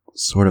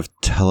sort of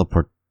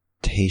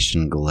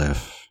teleportation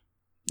glyph.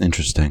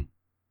 Interesting.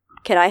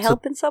 Can I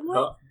help in some way?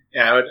 Oh,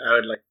 yeah, I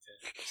would like to.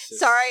 assist.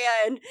 Sorry,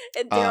 and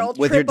Daryl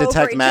With your trip over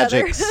detect each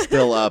magic other.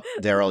 still up,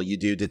 Daryl, you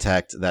do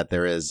detect that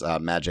there is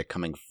magic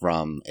coming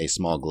from a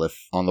small glyph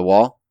on the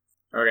wall.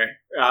 Okay.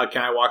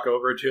 Can I walk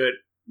over to it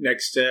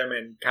next to him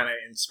and kind of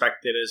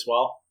inspect it as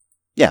well?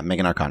 Yeah, make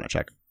an Arcana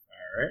check.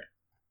 All right.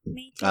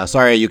 Me too.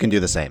 Sorry, you can do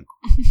the same.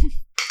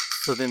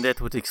 So then that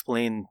would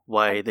explain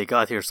why they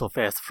got here so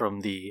fast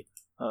from the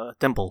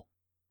temple.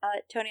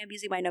 Tony, I'm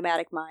using my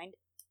nomadic mind.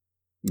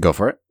 Go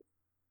for it.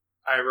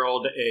 I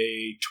rolled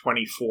a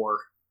 24.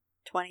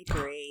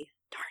 23.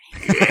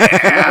 Darn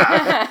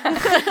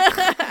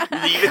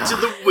Leave it to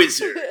the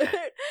wizard.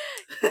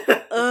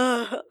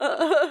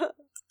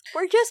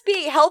 We're just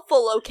being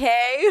helpful,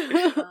 okay?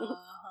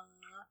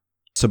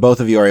 So both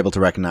of you are able to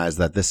recognize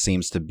that this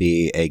seems to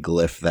be a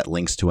glyph that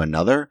links to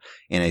another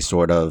in a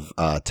sort of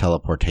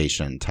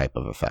teleportation type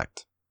of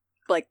effect.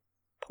 Like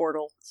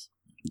portals,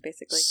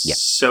 basically. Yeah.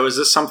 So is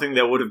this something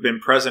that would have been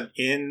present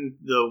in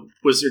the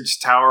wizard's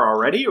tower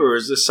already, or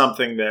is this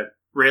something that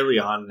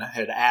Raelion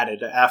had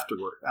added after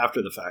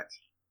the fact?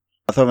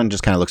 Thovin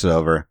just kind of looks it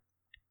over.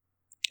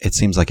 It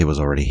seems like it was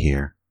already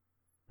here.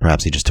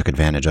 Perhaps he just took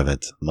advantage of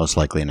it, most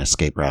likely an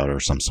escape route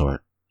or some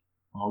sort.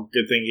 Well,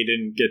 good thing he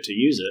didn't get to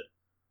use it.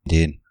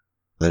 Indeed.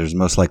 There's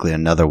most likely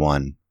another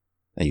one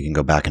that you can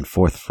go back and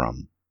forth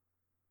from.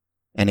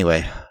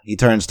 Anyway, he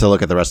turns to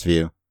look at the rest of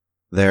you.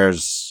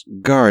 There's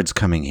guards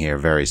coming here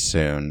very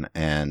soon,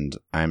 and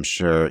I'm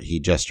sure he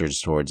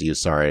gestures towards you,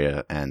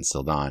 Saria and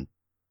Sildon.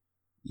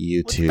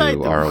 You What did I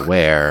two do? are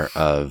aware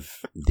of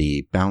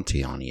the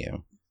bounty on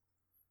you.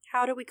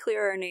 How do we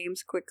clear our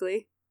names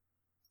quickly?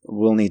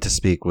 We'll need to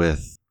speak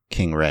with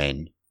King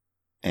Rain.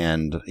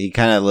 And he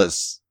kind of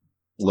looks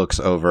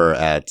over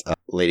at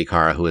Lady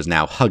Kara, who is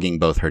now hugging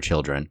both her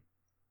children.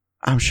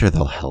 I'm sure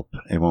they'll help.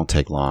 It won't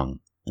take long.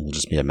 It'll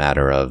just be a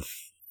matter of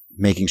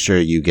making sure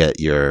you get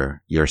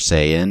your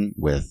say in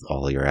with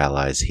all your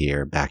allies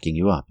here backing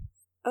you up.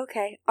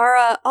 Okay.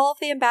 Are all of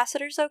the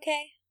ambassadors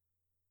okay?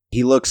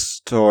 He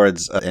looks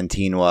towards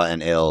Antinua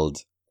and Ild,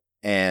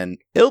 and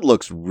Ild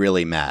looks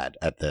really mad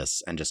at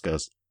this and just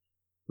goes,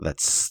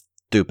 "That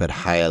stupid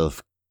high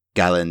elf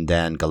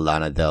Galandan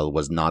Galanadel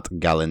was not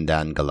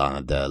Galandan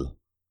Galanadel.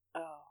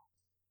 Oh,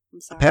 I'm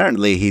sorry.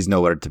 Apparently he's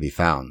nowhere to be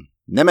found.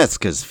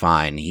 Nemesk is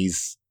fine,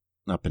 he's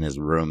up in his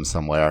room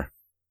somewhere.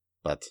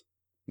 But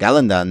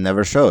Galandan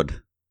never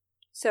showed."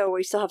 So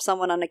we still have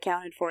someone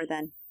unaccounted for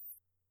then.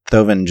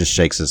 Thovin just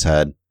shakes his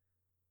head.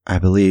 "I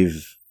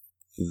believe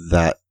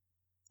that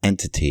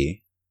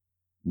entity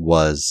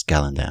was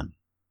Galandan.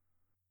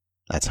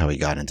 That's how he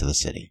got into the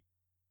city."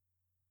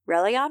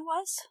 Relion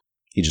was?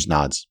 He just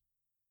nods.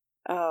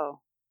 Oh.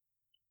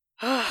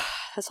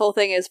 This whole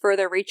thing is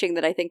further reaching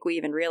than I think we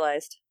even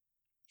realized.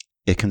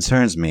 It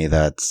concerns me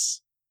that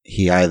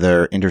he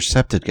either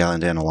intercepted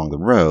Galandan along the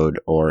road,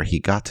 or he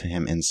got to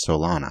him in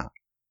Solana.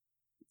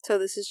 So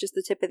this is just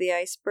the tip of the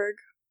iceberg?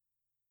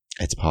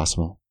 It's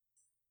possible.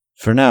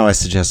 For now, I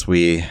suggest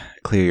we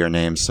clear your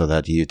names so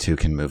that you two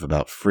can move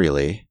about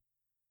freely.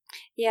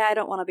 Yeah, I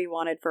don't want to be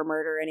wanted for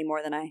murder any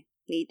more than I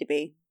need to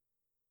be.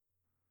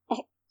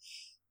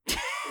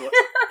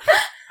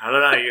 I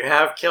don't know. You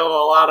have killed a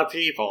lot of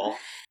people.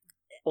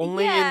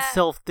 Only Yeah. in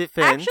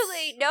self-defense.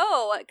 Actually,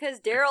 no, because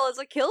Daryl is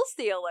a kill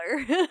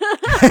stealer.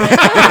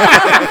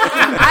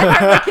 I've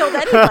hardly killed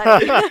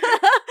anybody.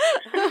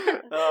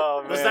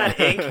 Oh, Was man. that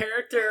in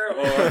character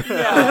or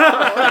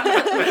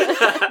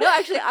No,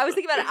 actually, I was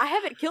thinking about it. I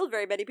haven't killed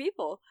very many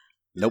people.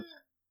 Nope.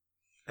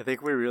 I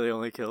think we really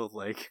only killed,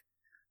 like,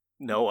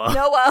 Noah.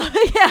 Noah,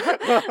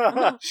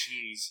 yeah.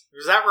 Jeez.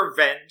 Was that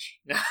revenge?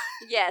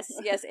 Yes,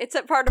 it's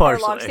a part of our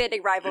Partially.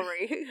 long-standing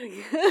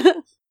rivalry.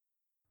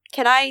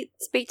 Can I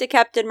speak to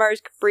Captain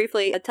Mars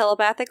briefly,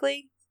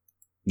 telepathically?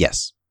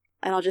 Yes.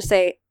 And I'll just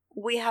say,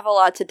 we have a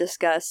lot to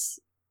discuss.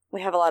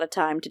 We have a lot of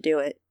time to do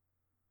it.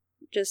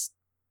 Just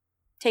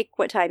take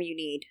what time you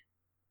need.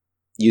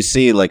 You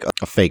see, like,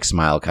 a fake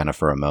smile kind of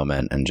for a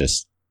moment, and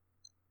just...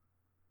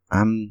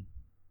 I'm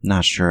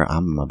not sure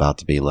I'm about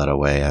to be led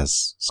away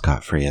as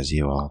scot-free as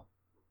you all.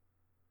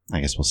 I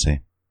guess we'll see.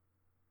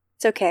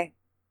 It's okay.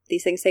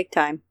 These things take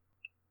time.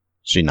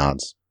 She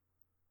nods.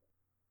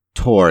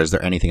 Tor, is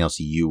there anything else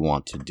you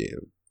want to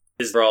do?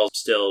 is Brawl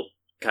still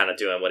kind of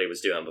doing what he was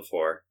doing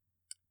before?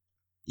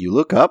 You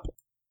look up,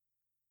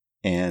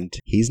 and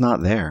he's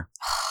not there.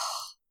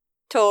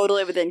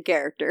 Totally within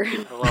character.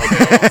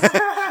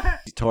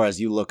 Tor, as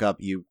you look up,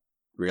 you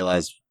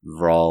realize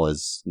Vral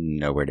is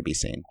nowhere to be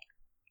seen.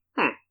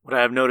 Would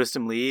I have noticed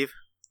him leave?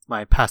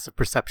 My passive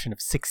perception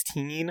of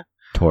 16?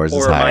 Tor's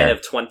is Or mine higher.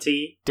 of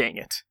 20? Dang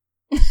it.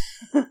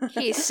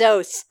 He's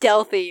so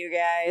stealthy, you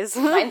guys.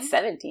 Mine's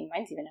 17.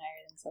 Mine's even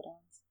higher than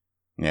Sodon's.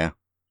 Yeah.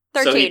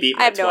 So he 13. beat I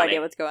my have no 20.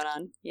 idea what's going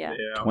on. Yeah.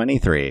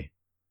 23.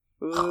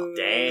 Ooh.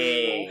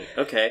 Dang.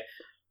 Okay.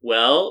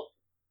 Well,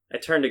 I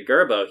turned to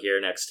Gerbo here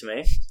next to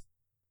me.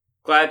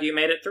 Glad you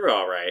made it through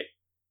all right.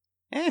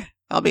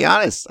 I'll be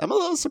honest. I'm a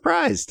little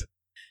surprised.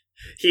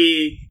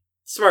 He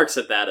smirks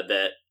at that a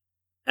bit.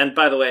 And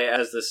by the way,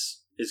 as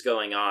this is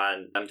going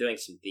on, I'm doing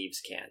some Thieves'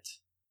 Cant.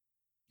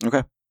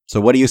 So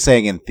what are you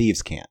saying in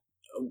Thieves' Cant?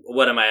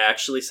 What am I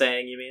actually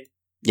saying, you mean?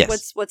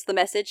 Yes. What's the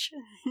message?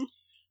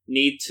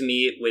 Need to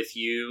meet with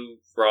you,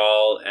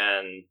 Brawl,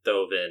 and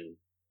Thovin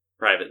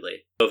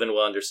privately. Thovin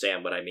will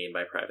understand what I mean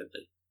by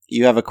privately.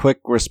 You have a quick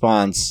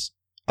response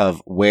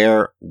of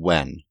where,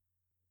 when.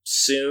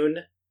 Soon,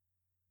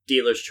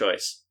 dealer's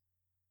choice.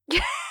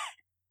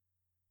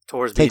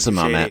 Tor's Takes being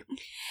a too moment.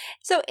 shady.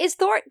 So is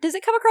Thor, does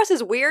it come across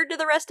as weird to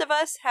the rest of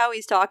us how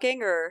he's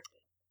talking, or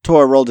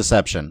Tor, roll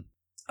deception.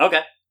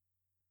 Okay.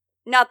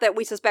 not that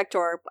we suspect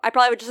Thor? I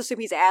probably would just assume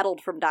he's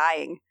addled from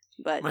dying,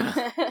 but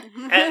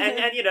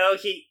And you know,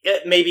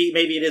 maybe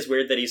it is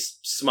weird that he's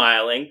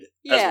smiling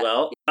Yeah. as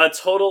well. A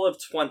total of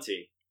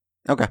 20.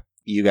 Okay.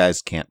 You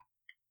guys can't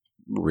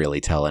really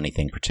tell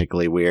anything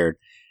particularly weird.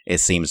 It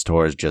seems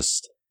Tor's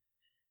just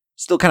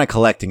still kind of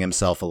collecting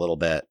himself a little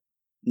bit.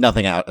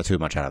 Nothing too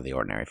much out of the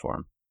ordinary for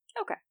him.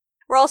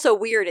 we're also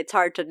weird. It's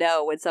hard to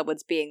know when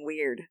someone's being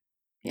weird.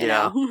 You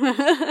Yeah.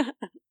 know?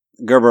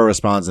 Gerber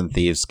responds in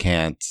Thieves'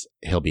 Cant.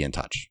 He'll be in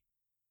touch.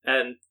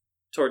 And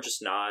Tor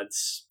just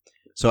nods.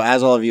 So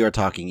as all of you are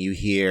talking, you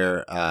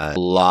hear a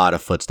lot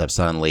of footsteps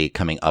suddenly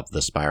coming up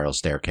the spiral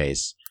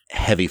staircase.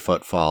 Heavy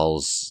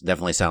footfalls,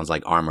 definitely sounds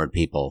like armored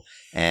people.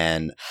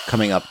 And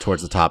coming up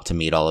towards the top to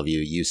meet all of you,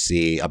 you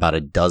see about a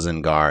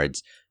dozen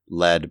guards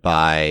led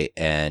by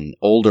an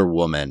older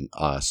woman,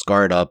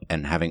 scarred up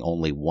and having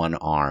only one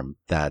arm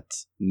that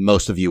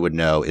most of you would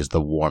know is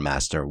the War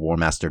Master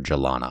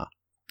Jelana.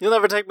 You'll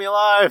never take me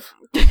alive.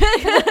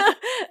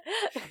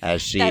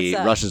 As she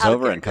That's, rushes out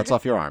of over and cuts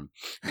off your arm.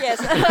 Yes.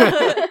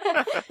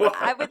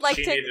 I would like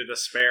she to. needed a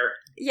spare.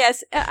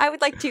 Yes, I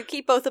would like to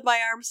keep both of my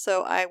arms,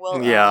 so I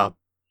will. Yeah.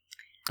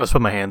 Let's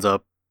put my hands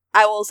up.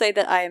 I will say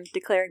that I am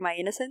declaring my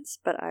innocence,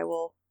 but I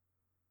will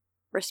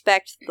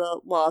respect the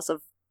laws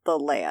of the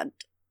land.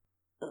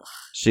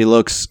 She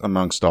looks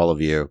amongst all of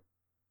you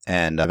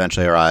And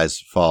eventually her eyes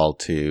fall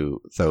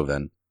to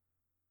Thovin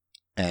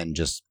and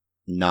just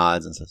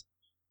nods and says,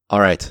 "All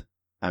right,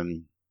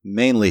 I'm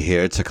mainly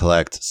here to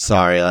collect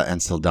Saria and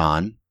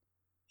Sildan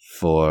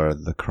for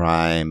the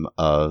crime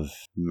of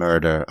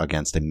murder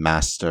against a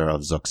master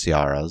of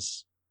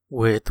Zoxiaras.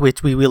 With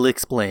which we will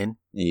explain.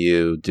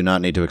 You do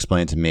not need to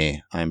explain to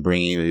me. I am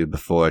bringing you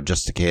before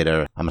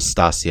Justicator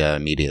Amastasia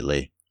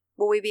immediately.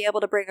 Will we be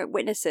able to bring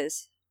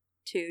witnesses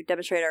to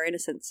demonstrate our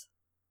innocence?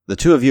 The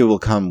two of you will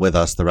come with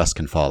us, the rest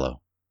can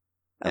follow."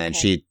 And Okay.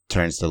 she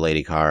turns to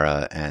Lady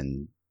Kara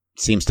and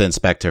seems to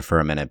inspect her for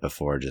a minute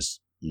before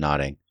just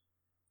nodding.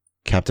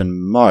 "Captain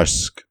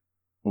Marsk,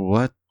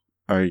 what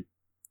are...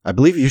 I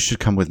believe you should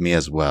come with me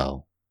as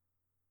well."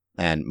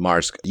 And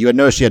Marsk, you had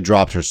noticed she had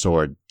dropped her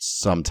sword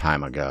some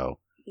time ago.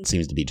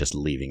 Seems to be just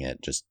leaving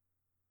it, just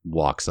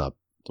walks up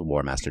to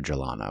War Master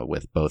Jelana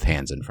with both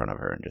hands in front of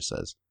her and just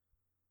says,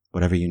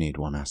 "Whatever you need,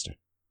 War Master."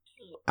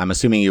 I'm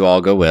assuming you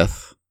all go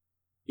with...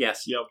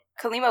 Yes. Yep.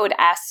 Kalima would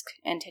ask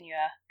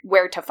Antinua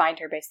where to find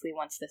her basically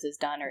once this is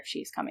done, or if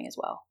she's coming as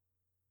well.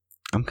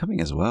 I'm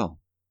coming as well.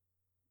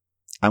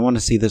 I want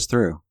to see this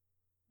through.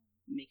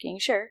 Making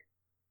sure.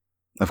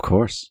 Of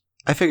course.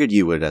 I figured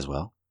you would as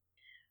well.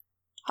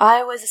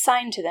 I was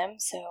assigned to them,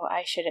 so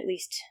I should at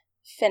least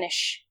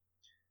finish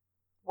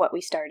what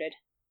we started.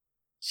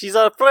 She's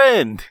our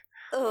friend.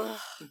 Ugh.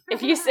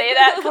 If you say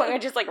that,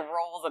 Kalima just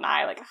rolls an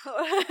eye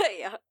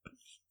Yeah.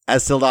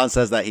 As Sildan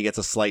says that, he gets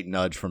a slight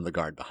nudge from the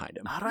guard behind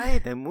him.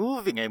 Alright, I'm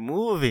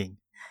moving.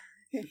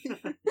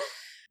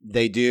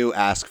 They do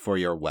ask for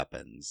your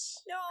weapons.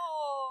 No.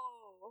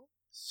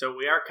 So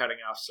we are cutting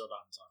off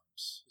Sildan's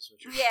arms. Is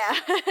what you're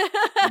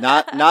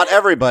Yeah. Not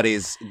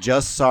everybody's,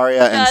 just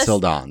Saria and Just-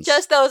 Sildan's.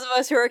 Just those of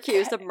us who are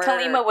accused of murder.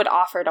 Kalima would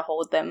offer to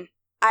hold them.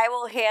 I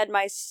will hand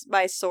my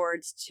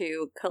swords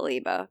to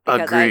Kalima.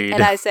 Agreed.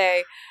 I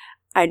say,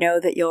 I know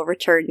that you'll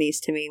return these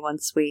to me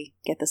once we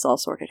get this all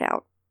sorted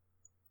out.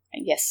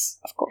 Yes,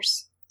 of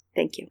course.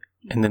 Thank you.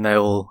 And then I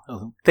will...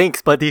 Oh,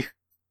 thanks, buddy.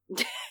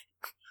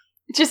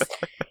 Just,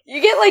 you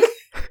get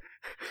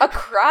a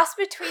cross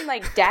between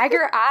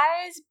dagger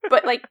eyes,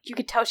 but you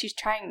could tell she's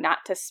trying not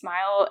to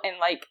smile, and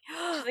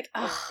she's like,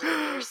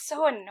 "Oh, you're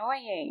so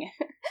annoying."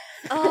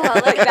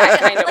 Oh, Like that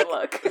kind of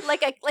look.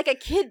 like a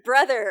kid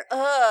brother.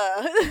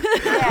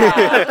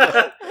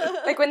 Yeah.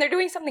 When they're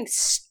doing something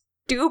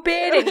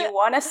stupid and you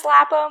want to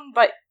slap them,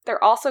 but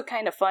they're also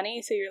kind of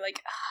funny, so you're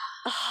like,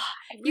 I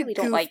really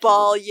don't like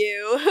goofball you.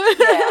 you.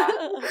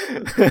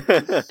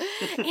 Yeah.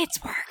 It's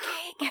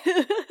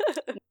working.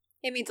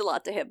 It means a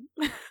lot to him.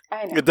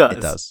 I know. It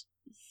does.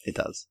 It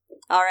does.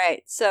 All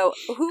right. So,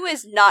 who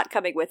is not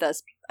coming with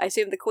us? I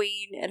assume the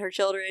queen and her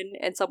children,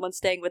 and someone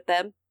staying with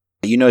them.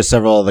 You know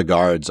several of the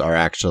guards are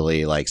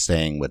actually,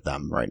 staying with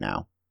them right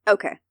now.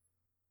 Okay.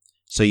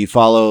 So you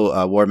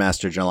follow War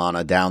Master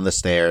Jelana down the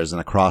stairs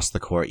and across the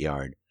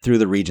courtyard through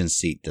the Regent's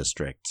Seat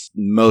district.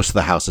 Most of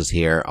the houses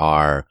here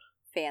are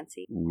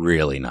Fancy.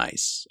 really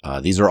nice.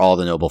 These are all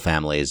the noble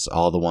families,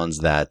 all the ones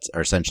that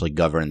are essentially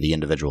govern the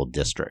individual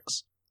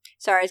districts.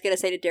 Sorry, I was going to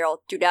say to Daryl,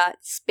 do not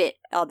spit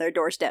on their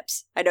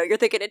doorsteps. I know you're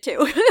thinking it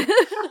too.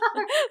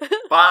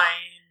 Fine.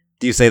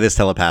 Do you say this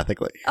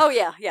telepathically? Oh,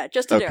 yeah,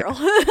 just to Okay. Daryl.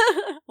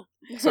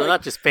 So they're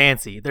not just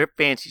fancy, they're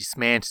fancy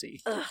smancy.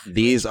 Ugh,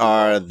 These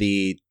are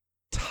the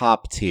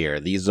top tier.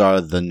 These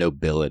are the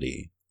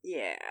nobility.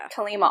 yeah.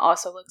 Kalima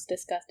also looks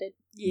disgusted.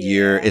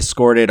 You're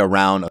escorted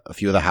around a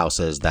few of the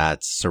houses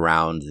that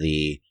surround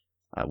the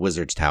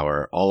Wizard's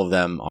Tower. All of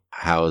them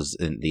house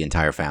the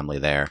entire family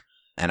there,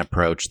 and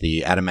approach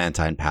the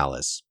Adamantine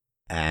Palace.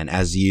 And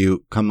as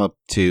you come up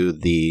to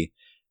the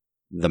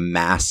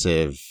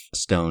massive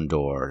stone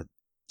door,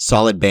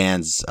 solid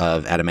bands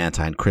of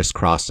adamantine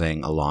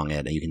crisscrossing along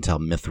it, and you can tell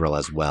mithril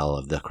as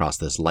well across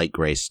this light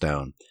gray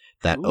stone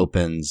that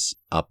opens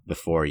up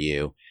before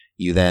you.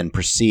 You then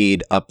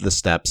proceed up the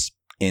steps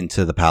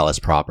into the palace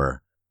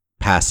proper,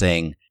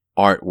 passing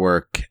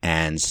artwork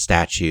and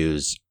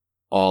statues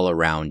all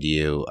around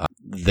you.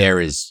 There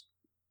is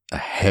a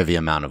heavy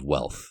amount of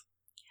wealth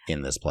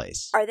in this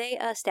place. Are they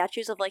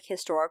statues of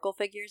historical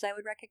figures I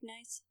would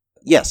recognize?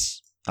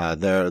 Yes,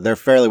 they're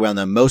fairly well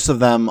known. Most of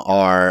them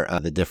are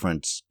the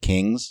different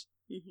kings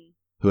Mm-hmm.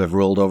 who have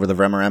ruled over the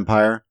Vremer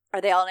Empire.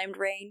 Are they all named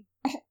Rain?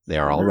 They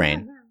are all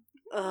Rain.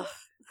 Ugh.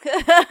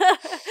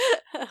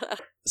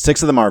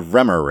 6 of them are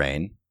Vremer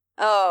Rain.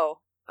 Oh.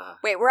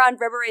 Wait, we're on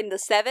Reverie the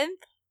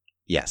 7th?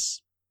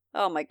 Yes.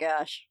 Oh my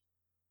gosh.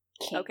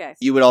 King. Okay.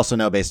 You would also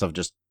know based off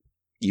just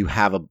you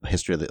have a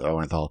history of the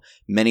Orenthal.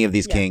 Many of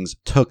these Yeah. kings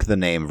took the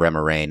name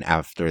Vremer Rain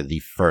after the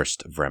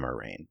first Vremer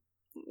Rain.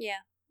 Yeah,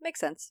 makes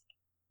sense.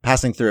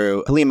 Passing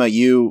through Kalima,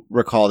 you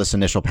recall this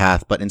initial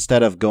path, but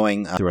instead of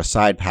going through a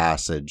side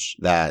passage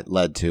that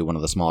led to one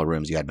of the smaller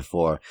rooms you had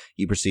before,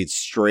 you proceed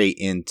straight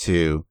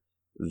into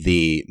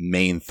the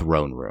main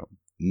throne room.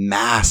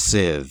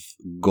 Massive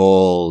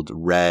gold,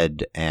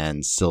 red,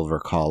 and silver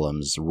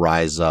columns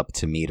rise up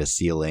to meet a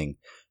ceiling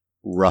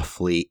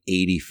roughly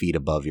 80 feet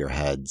above your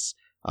heads.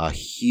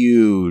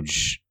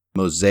 Huge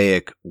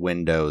mosaic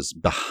windows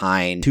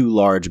behind 2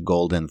 large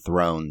golden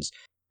thrones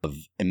of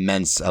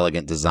immense,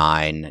 elegant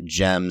design,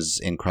 gems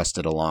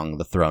encrusted along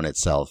the throne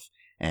itself.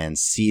 And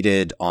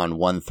seated on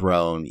one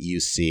throne, you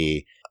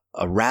see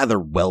a rather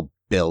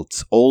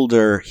well-built,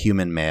 older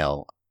human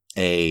male,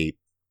 a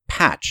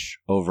patch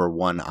over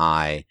one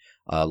eye,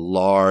 a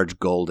large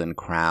golden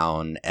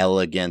crown,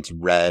 elegant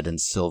red and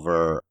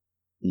silver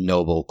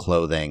noble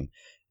clothing,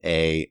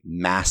 a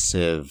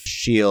massive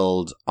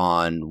shield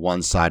on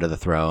one side of the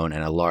throne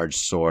and a large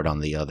sword on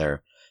the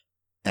other.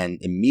 And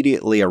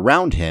immediately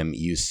around him,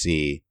 you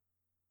see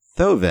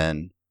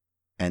Thovin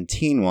and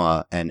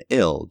Tinwa and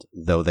Ild,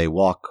 though they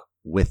walk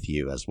with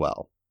you as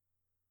well.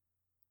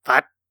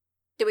 What?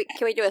 Can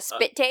we do a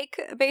spit take,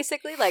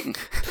 basically? Like,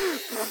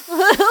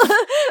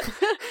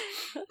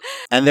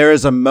 And there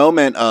is a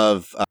moment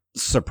of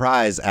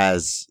surprise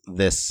as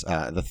this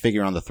the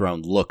figure on the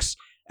throne looks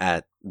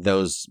at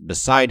those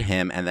beside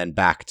him and then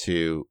back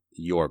to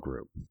your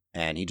group.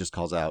 And he just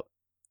calls out,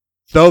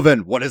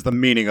 "Thovin, what is the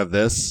meaning of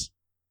this?"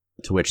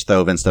 To which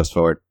Thovin steps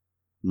forward.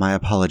 "My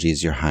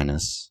apologies, Your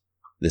Highness.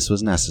 This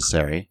was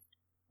necessary,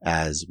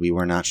 as we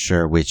were not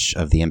sure which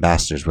of the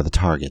ambassadors were the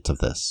target of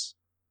this.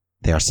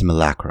 They are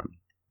simulacrum,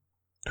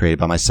 created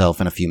by myself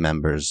and a few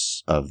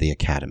members of the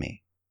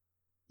Academy."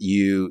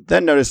 You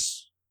then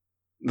notice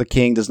the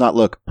king does not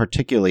look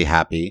particularly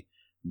happy,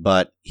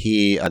 but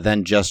he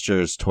then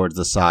gestures towards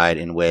the side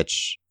in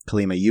which,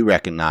 Kalima, you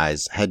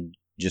recognize head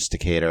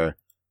justicator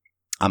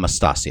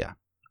Amastasia,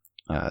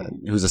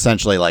 who's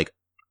essentially like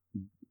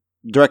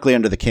directly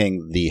under the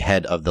king, the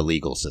head of the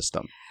legal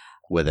system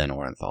within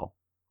Orenthal.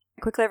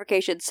 quick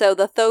clarification. So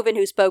the Thovin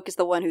who spoke is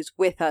the one who's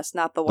with us,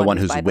 not the one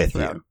who's by with the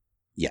throne. you.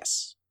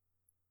 Yes.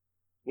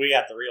 We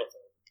got the real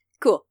thing.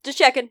 Cool. Just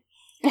checking.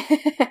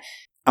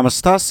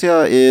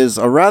 Amastasia is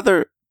a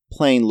rather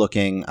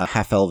plain-looking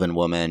half-elven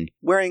woman,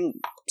 wearing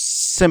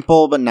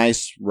simple but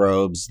nice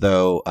robes,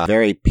 though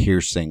very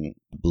piercing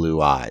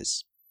blue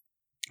eyes.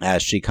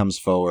 As she comes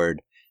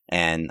forward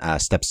and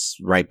steps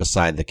right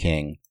beside the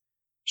king,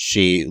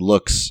 she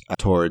looks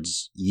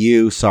towards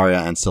you, Saria,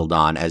 and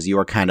Sildan, as you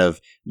are kind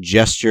of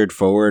gestured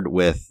forward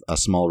with a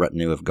small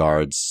retinue of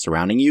guards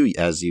surrounding you.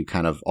 As you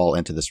kind of all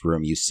enter this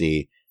room, you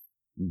see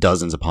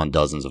dozens upon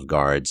dozens of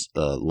guards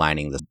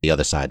lining the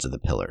other sides of the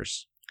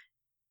pillars.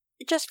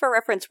 Just for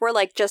reference, we're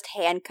like just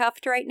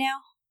handcuffed right now?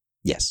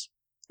 Yes.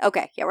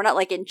 Okay, yeah, we're not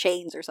like in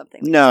chains or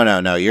something.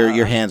 No.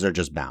 Your hands are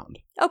just bound.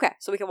 Okay,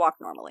 so we can walk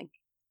normally.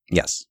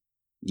 Yes.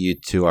 You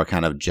two are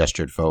kind of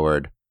gestured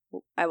forward.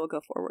 I will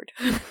go forward.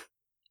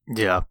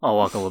 Yeah, I'll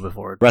walk a little bit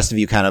forward. The rest of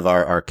you kind of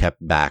are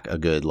kept back a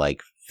good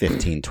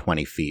 15,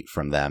 20 feet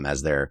from them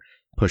as they're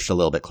pushed a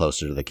little bit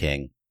closer to the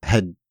king.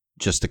 Head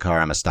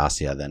Justicar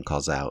Amastasia then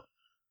calls out,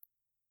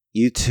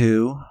 "You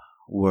two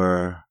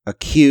were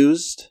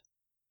accused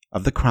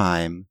of the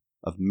crime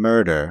of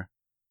murder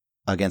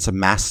against a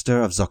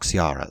master of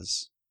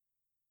Zoxiaras.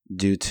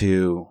 Due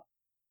to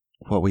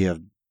what we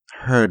have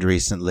heard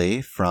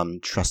recently from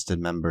trusted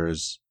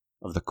members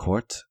of the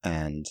court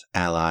and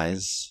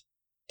allies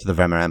to the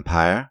Vremer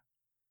Empire,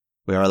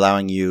 we are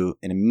allowing you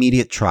an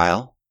immediate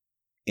trial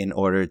in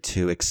order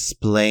to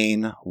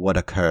explain what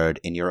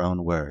occurred in your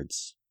own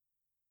words.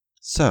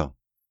 So,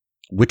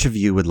 which of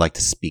you would like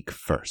to speak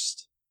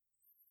first?"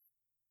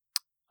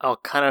 I'll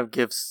kind of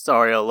give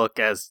Saria a look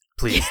as,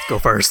 please go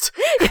first.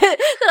 Then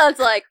I was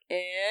like,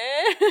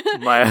 eh.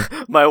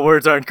 My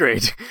words aren't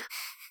great.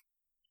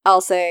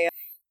 I'll say,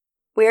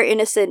 we are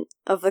innocent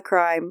of the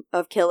crime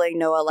of killing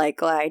Noah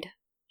Lightglide.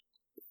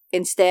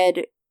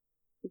 Instead,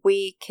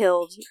 we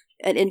killed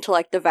an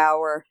intellect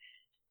devourer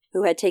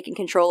who had taken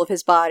control of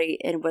his body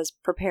and was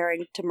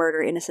preparing to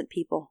murder innocent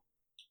people.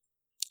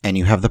 And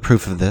you have the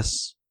proof of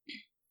this?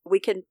 We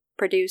can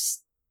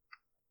produce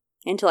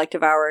intellect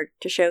devourer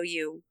to show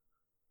you.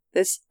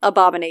 This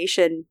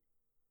abomination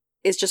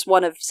is just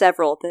one of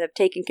several that have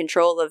taken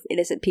control of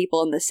innocent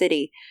people in the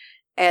city.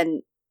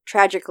 And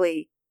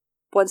tragically,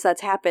 once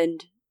that's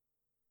happened,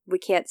 we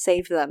can't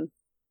save them.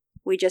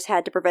 We just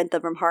had to prevent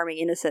them from harming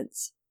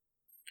innocents.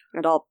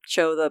 And I'll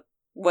show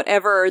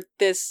whatever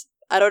this,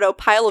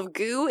 pile of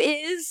goo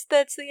is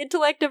that's the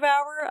intellect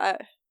devourer.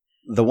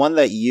 The one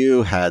that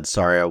you had,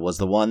 Saria, was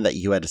the one that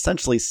you had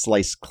essentially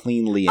sliced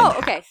cleanly in half.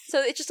 Okay. So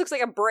it just looks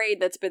like a braid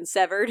that's been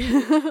severed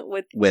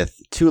with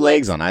two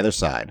legs on either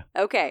side.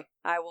 Okay.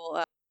 I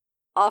will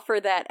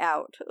offer that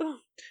out.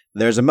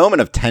 There's a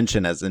moment of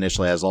tension as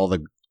all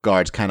the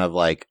guards kind of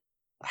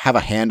have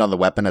a hand on the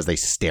weapon as they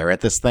stare at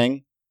this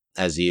thing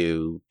as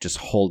you just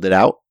hold it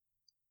out.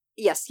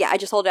 Yes, yeah, I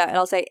just hold it out and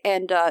I'll say,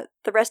 and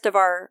the rest of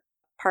our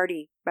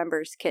party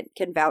members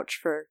can vouch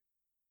for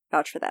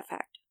that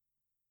fact.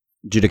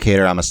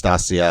 Judicator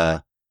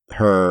Amastasia,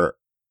 her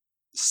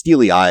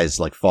steely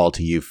eyes fall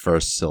to you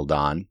first,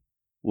 Sildan.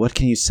 What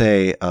can you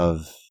say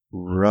of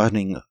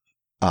running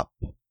up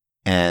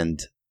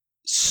and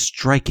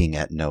striking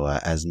at Noah,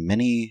 as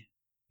many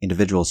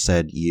individuals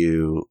said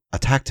you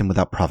attacked him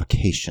without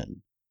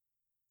provocation?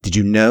 Did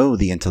you know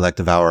the intellect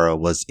devourer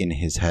was in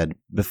his head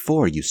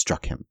before you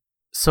struck him?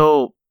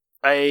 So,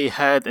 I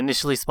had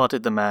initially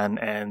spotted the man,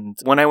 and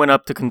when I went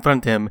up to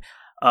confront him,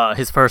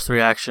 his first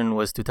reaction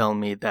was to tell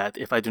me that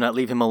if I do not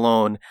leave him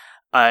alone,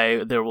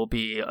 there will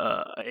be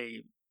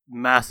a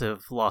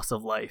massive loss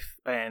of life.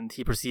 And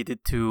he proceeded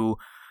to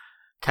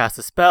cast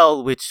a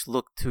spell which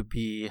looked to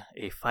be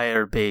a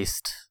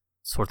fire-based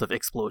sort of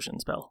explosion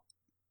spell.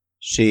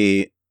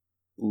 She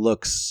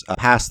looks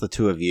past the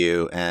two of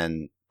you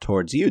and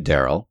towards you,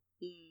 Daryl.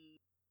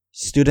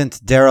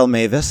 Student Daryl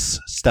Mavis,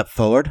 step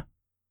forward.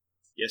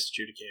 Yes,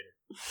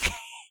 Judicator.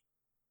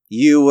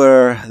 You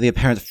were the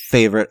apparent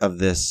favorite of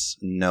this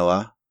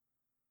Noah.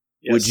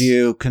 Yes. Would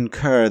you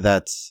concur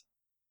that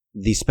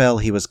the spell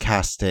he was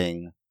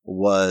casting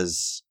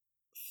was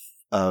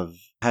of,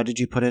 how did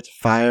you put it,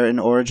 fire in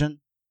origin?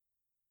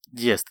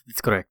 Yes,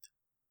 that's correct.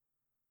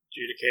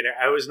 Judicator,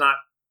 I was not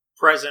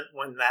present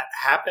when that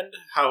happened.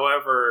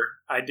 However,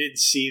 I did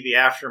see the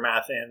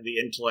aftermath and the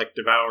intellect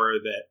devourer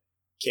that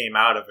came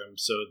out of him,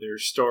 so their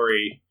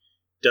story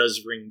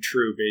does ring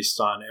true based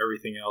on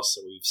everything else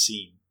that we've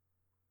seen.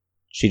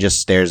 She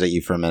just stares at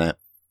you for a minute.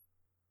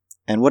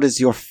 And what is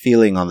your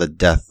feeling on the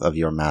death of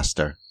your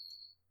master?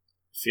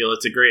 I feel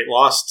it's a great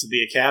loss to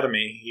the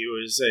Academy. He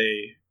was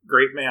a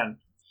great man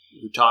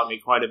who taught me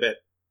quite a bit,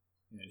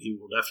 and he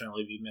will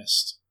definitely be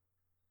missed.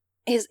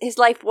 His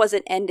life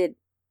wasn't ended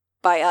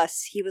by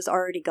us. He was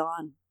already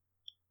gone.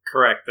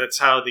 Correct. That's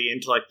how the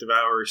intellect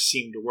devourers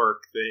seem to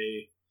work.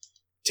 They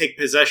take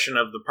possession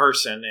of the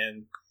person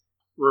and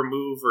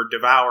remove or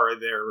devour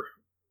their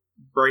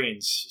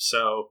brains.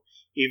 So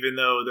even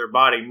though their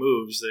body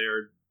moves,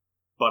 they're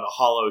but a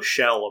hollow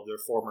shell of their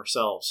former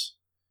selves,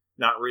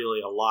 not really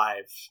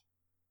alive.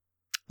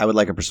 I would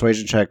like a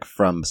persuasion check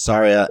from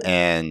Saria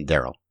and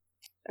Daryl.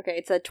 Okay,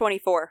 it's a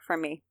 24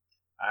 from me.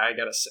 I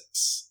got a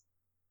 6.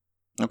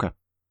 Okay.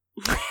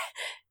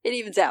 It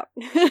evens out.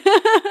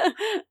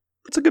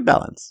 It's a good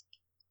balance.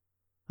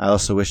 I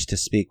also wish to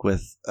speak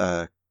with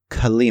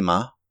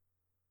Kalima.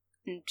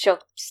 And she'll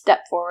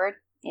step forward.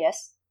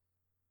 Yes.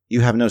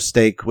 You have no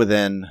stake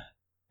within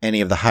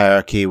any of the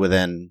hierarchy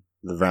within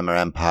the Vremer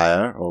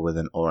Empire or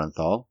within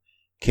Orenthal.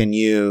 Can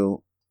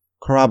you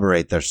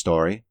corroborate their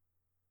story?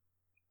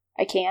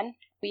 I can.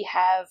 We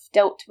have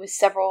dealt with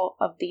several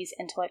of these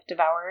intellect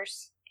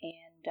devourers,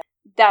 and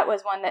that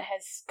was one that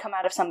has come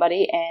out of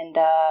somebody, and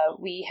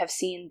we have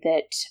seen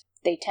that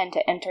they tend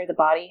to enter the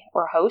body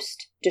or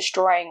host,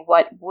 destroying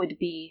what would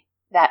be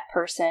that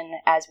person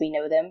as we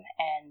know them,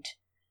 and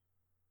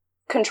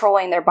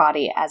controlling their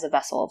body as a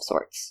vessel of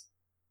sorts.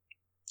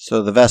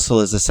 So the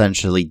vessel is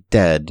essentially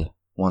dead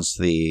once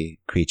the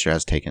creature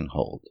has taken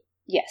hold.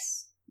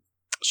 Yes.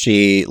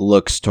 She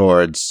looks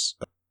towards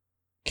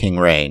King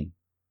Rain,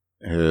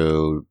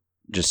 who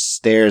just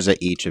stares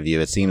at each of you.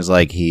 It seems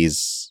like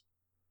he's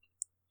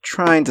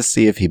trying to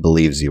see if he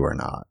believes you or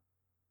not.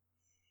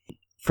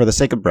 For the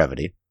sake of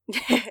brevity,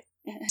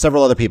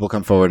 several other people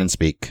come forward and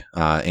speak,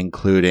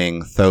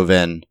 including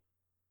Thovin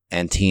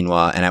and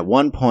Tinwa, and at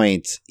one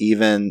point,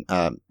 even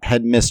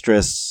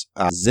Headmistress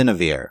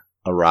Zinavir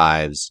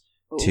arrives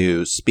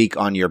to speak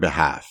on your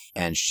behalf,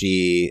 and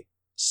she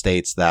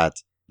states that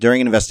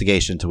during an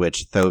investigation to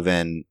which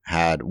Thovin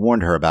had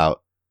warned her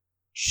about,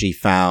 she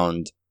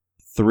found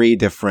 3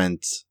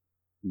 different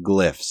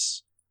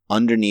glyphs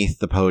underneath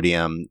the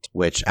podium,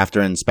 which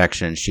after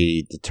inspection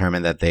she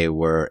determined that they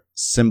were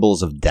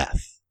symbols of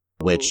death,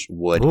 which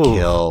would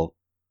kill.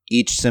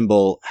 Each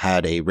symbol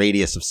had a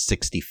radius of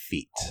 60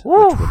 feet,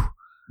 which would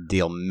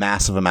deal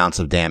massive amounts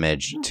of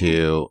damage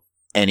to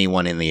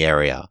anyone in the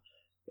area.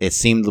 It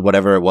seemed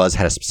whatever it was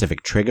had a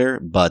specific trigger,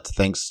 but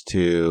thanks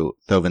to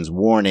Thovin's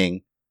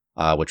warning,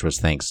 which was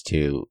thanks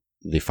to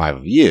the 5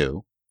 of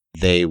you,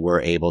 they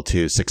were able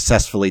to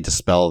successfully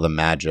dispel the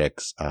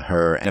magics,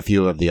 her and a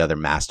few of the other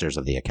masters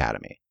of the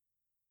Academy.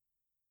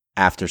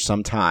 After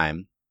some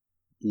time,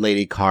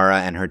 Lady Kara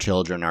and her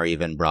children are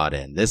even brought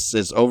in. This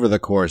is over the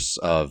course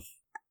of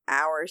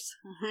Hours.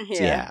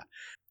 yeah.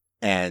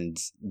 And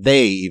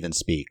they even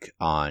speak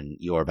on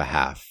your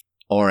behalf.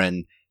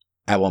 Oren,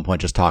 at one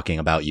point, just talking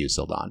about you,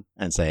 Sildon,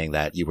 and saying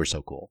that you were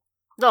so cool.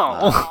 No.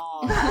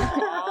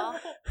 Aww.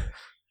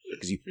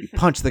 Because you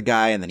punched the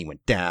guy, and then he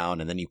went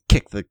down, and then you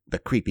kicked the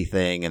creepy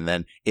thing, and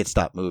then it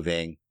stopped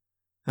moving.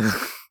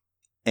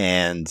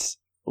 And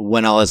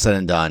when all is said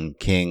and done,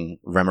 King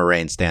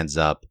Remarain stands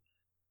up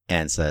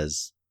and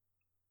says,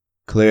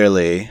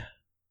 "Clearly,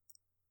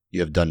 you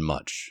have done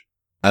much.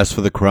 As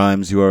for the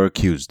crimes you are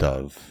accused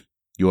of,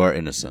 you are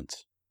innocent.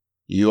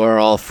 You are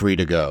all free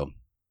to go.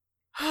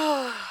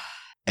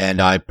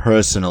 And I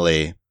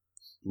personally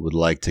would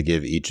like to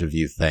give each of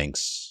you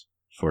thanks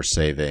for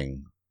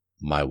saving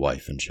my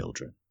wife and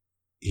children."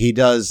 He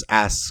does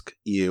ask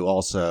you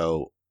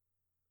also,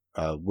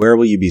 where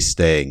will you be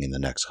staying in the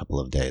next couple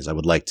of days? I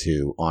would like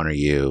to honor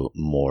you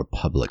more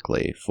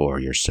publicly for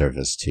your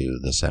service to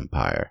this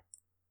empire.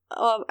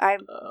 Oh,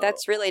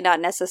 that's really not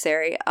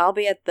necessary. I'll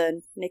be at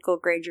the Nickel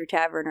Granger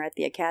Tavern or at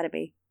the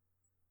Academy.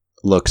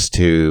 Looks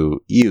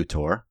to you,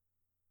 Tor.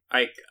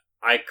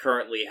 I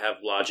currently have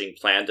lodging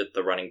planned at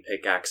the Running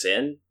Pickaxe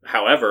Inn.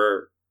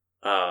 However,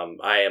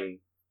 I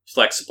am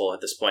flexible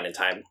at this point in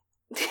time.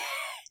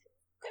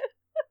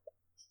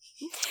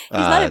 He's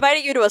not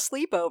inviting you to a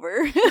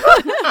sleepover.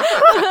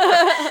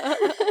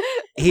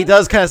 He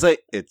does kind of say,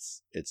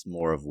 it's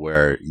more of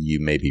where you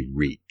may be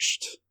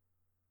reached.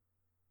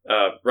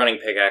 Running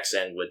pickaxe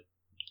in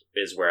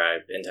is where I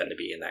intend to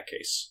be in that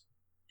case.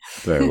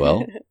 Very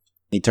well.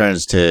 He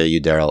turns to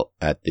you, Daryl,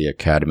 at the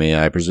academy,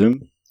 I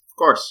presume. Of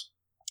course.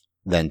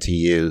 Then to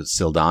you,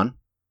 Sildan.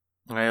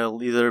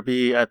 I'll either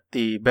be at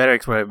the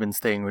barracks where I've been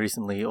staying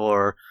recently,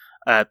 or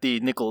at the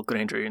Nickel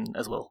Grangery Inn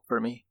as well, for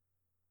me.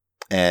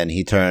 And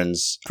he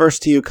turns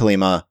first to you,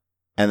 Kalima,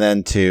 and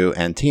then to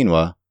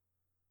Antinua.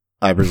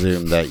 I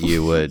presume that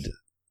you would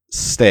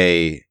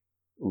stay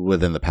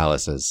within the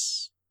palace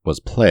as was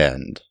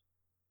planned.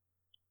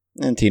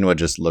 Antinua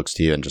just looks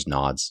to you and just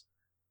nods.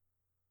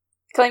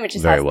 Kalima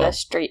just Very has well. the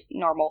straight,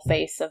 normal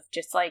face of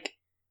just like,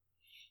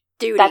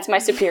 Duty. that's my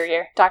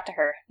superior. Talk to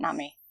her, not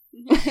me.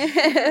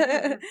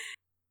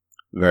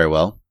 Very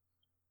well.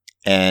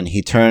 And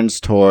he turns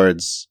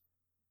towards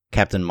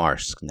Captain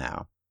Marsk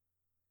now.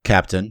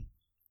 Captain,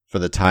 for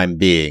the time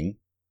being,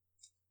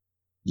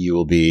 you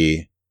will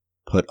be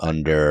put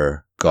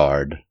under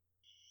guard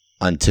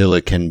until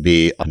it can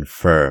be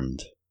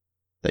confirmed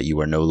that you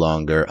are no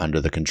longer under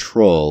the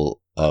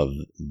control of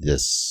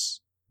these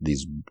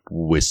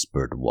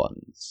whispered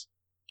ones.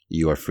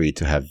 You are free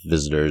to have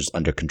visitors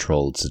under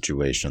controlled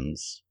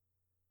situations.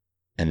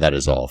 And that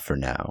is all for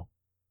now.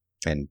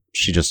 And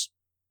she just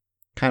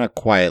kind of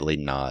quietly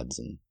nods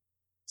and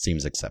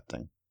seems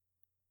accepting.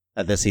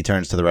 At this, he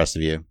turns to the rest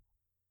of you.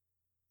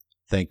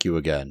 Thank you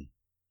again.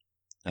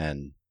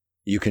 And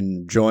you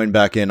can join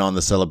back in on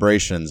the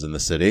celebrations in the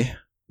city.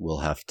 We'll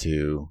have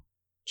to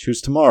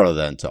choose tomorrow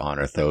then to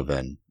honor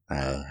Thovin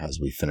as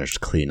we finish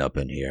cleanup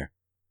in here.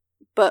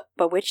 But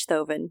which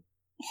Thovin?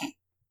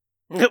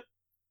 Nope.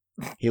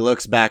 He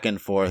looks back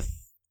and forth,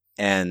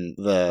 and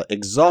the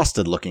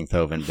exhausted-looking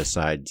Thovin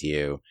beside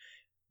you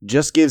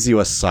just gives you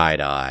a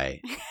side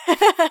eye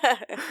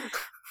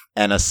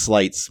and a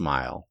slight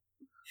smile.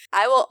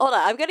 I will. Hold on.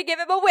 I'm gonna give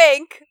him a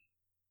wink.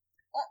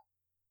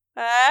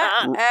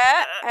 Oh.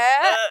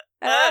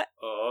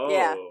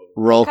 Yeah.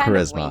 Roll Kind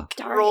of charisma.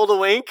 wink. Roll the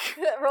wink.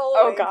 Roll.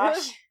 Oh wink.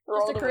 gosh.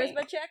 Roll Just a the charisma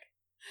wink. check.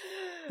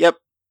 Yep.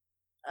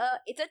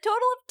 It's a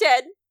total of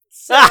 10.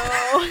 So.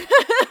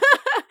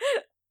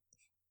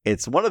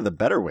 It's one of the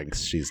better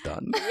winks she's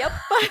done. Yep.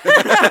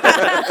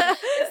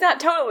 It's not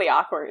totally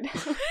awkward.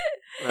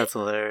 That's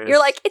hilarious. You're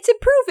like, it's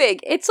improving.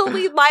 It's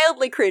only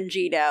mildly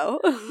cringy now.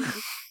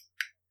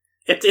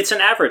 It's an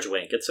average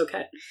wink. It's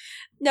okay.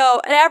 No,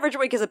 an average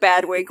wink is a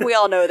bad wink. We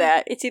all know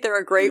that. It's either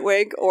a great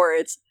wink or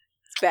it's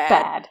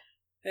bad.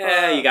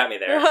 Yeah, you got me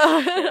there.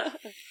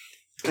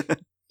 Yeah.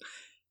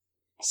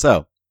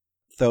 So,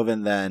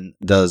 Thovin then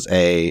does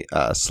a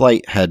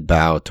slight head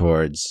bow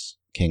towards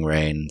King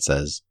Rain and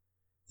says,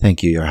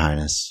 "Thank you, Your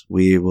Highness.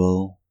 We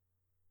will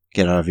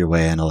get out of your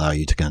way and allow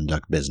you to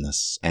conduct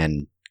business."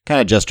 And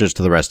kind of gestures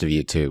to the rest of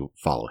you to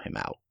follow him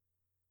out.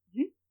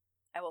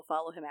 I will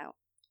follow him out.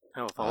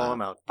 Oh, follow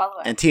him out. Follow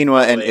it. And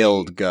Tinua and Wait.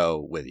 Ild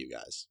go with you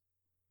guys.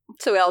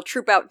 So we all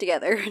troop out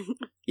together.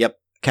 Yep.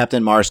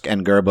 Captain Marsk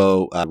and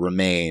Gerbo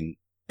remain,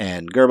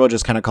 and Gerbo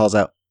just kind of calls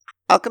out,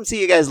 "I'll come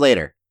see you guys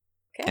later."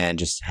 Okay. And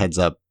just heads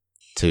up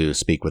to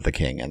speak with the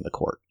king and the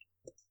court.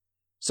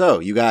 So,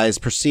 you guys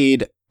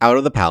proceed out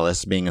of the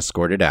palace, being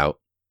escorted out.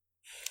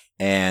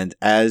 And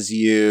as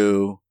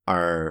you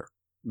are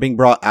being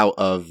brought out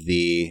of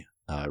the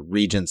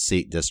Regent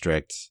Seat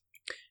district,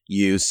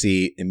 you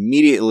see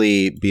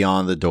immediately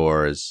beyond the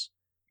doors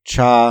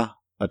Cha,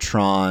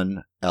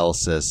 Atron,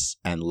 Elsis,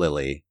 and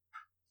Lily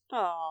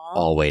Aww.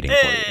 all waiting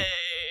for you.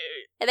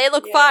 And they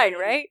look Yay. fine,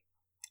 right?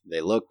 They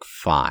look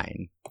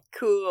fine.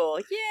 Cool.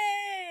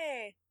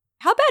 Yay!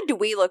 How bad do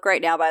we look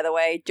right now, by the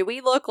way? Do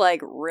we look, like,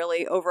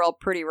 really overall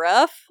pretty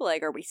rough?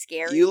 Like, are we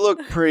scary? You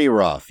look pretty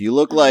rough. You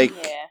look like...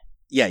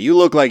 Yeah. You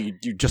look like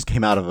you just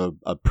came out of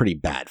a pretty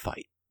bad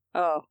fight.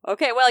 Oh,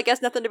 okay. Well, I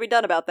guess nothing to be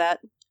done about that.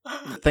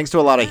 Thanks to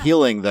a lot of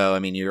healing, though, I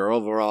mean, you're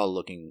overall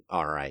looking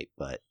alright,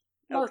 but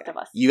Most Okay. of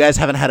us. you guys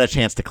haven't had a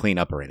chance to clean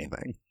up or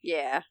anything.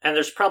 Yeah. And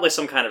there's probably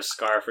some kind of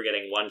scar for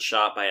getting one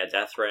shot by a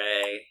death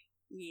ray.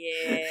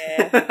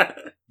 Yeah.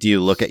 Do you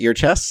look at your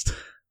chest?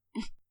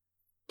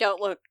 Don't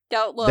look.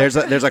 Don't look. There's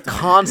a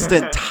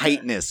constant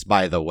tightness,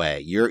 by the way.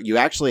 You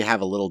actually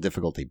have a little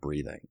difficulty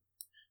breathing.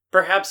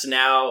 Perhaps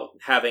now,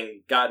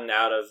 having gotten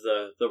out of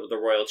the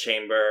royal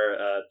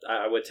chamber,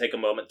 I would take a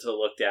moment to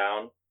look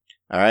down.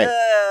 All right.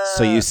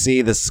 So you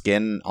see the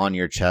skin on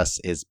your chest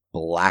is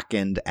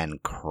blackened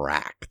and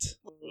cracked.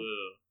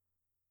 Ooh.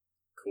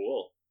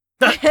 Cool.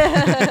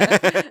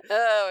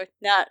 Oh,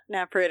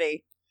 not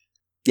pretty.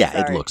 Yeah,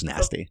 Sorry. it looks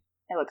nasty.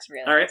 It looks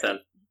really All right then.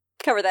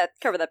 Cover that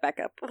back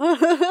up.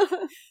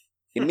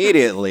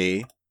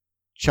 Immediately,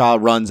 Cha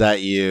runs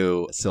at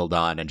you,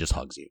 Sildan, and just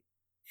hugs you.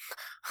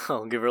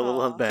 I'll give her a little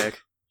Aw. hug back.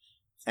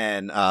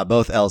 And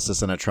both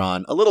Elsis and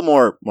Atron, a little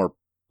more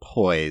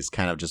poised,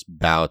 kind of just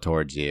bow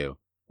towards you.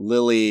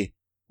 Lily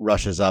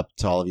rushes up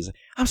to all of you. Like,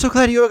 I'm so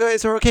glad you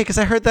guys are okay, because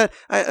I heard that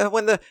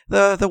when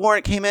the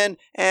warrant came in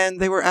and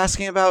they were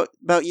asking about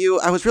you,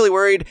 I was really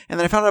worried, and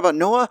then I found out about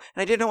Noah,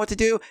 and I didn't know what to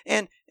do,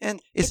 and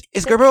is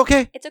Gerbo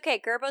okay? It's okay.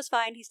 Gerbo's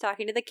fine. He's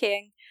talking to the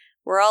king.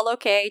 We're all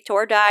okay.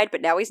 Tor died,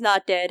 but now he's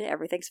not dead.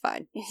 Everything's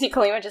fine. You see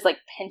Kalima just like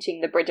pinching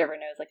the bridge of her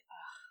nose,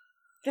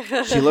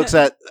 like, She looks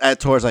at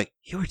Tor's like,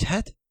 you were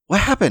dead? What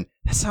happened?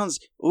 That sounds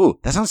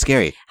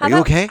scary. Are you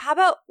okay? How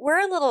about we're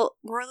a little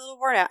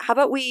worn out. How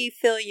about we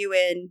fill you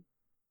in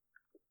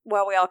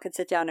while we all can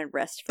sit down and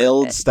rest for a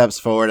Ild bit? steps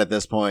forward at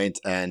this point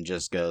and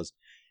just goes,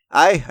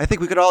 I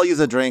think we could all use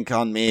a drink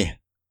on me.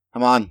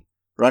 Come on.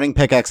 Running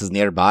Pickaxe is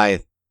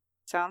nearby.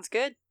 Sounds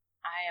good.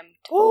 I am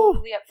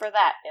totally up for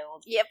that,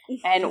 Ild. Yep.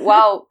 And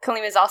while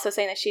Kalima is also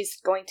saying that she's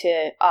going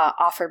to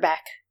offer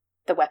back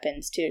the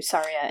weapons to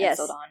Saria Yes.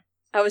 and Zoldan.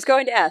 I was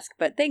going to ask,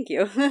 but thank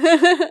you.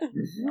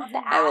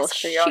 I will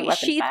for your own weapons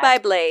sheath back. my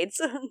blades.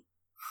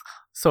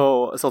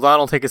 So Don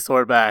will take his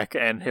sword back,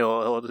 and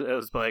he'll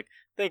just be like,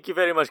 "Thank you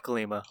very much,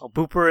 Kalima." I'll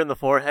boop her in the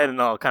forehead,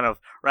 and I'll kind of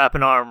wrap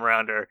an arm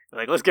around her.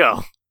 Like, let's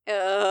go. She's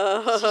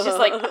just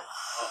like,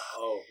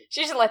 Oh.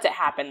 she just lets it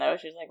happen, though.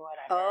 She's like,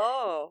 whatever.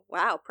 Oh,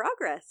 wow,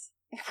 progress.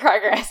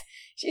 Progress.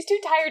 She's too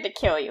tired to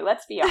kill you,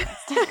 let's be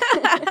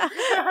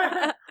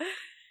honest.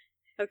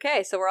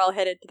 Okay, so we're all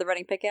headed to the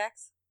running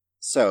pickaxe.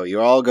 So you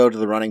all go to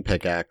the Running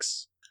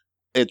Pickaxe.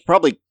 It's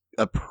probably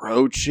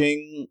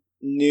approaching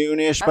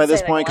noonish I'd by this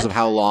say, like, point because of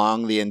how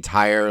long the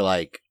entire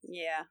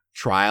Yeah.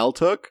 trial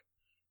took.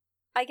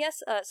 I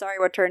guess, sorry,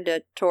 we'll turn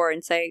to Tor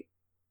and say,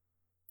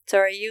 so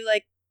are you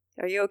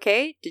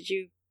okay? Did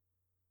you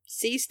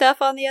see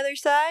stuff on the other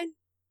side?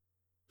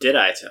 Did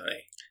I,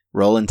 Tony?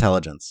 Roll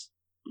intelligence.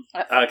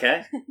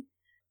 Okay.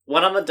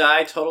 One on the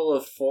die, total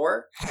of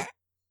 4.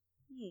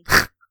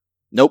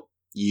 Nope.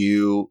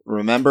 You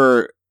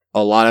remember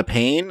a lot of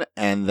pain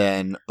and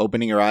then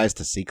opening your eyes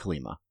to see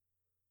Kalima.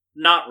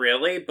 Not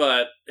really,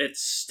 but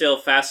it's still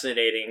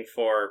fascinating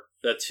for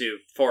the two,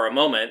 for a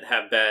moment,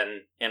 have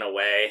been, in a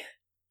way,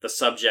 the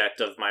subject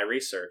of my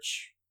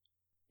research.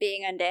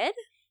 Being undead?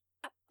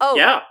 Oh,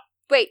 Yeah.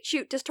 wait,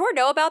 shoot, does Tor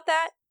know about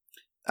that?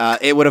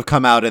 It would have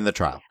come out in the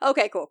trial.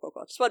 Okay, cool.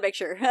 Just want to make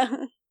sure.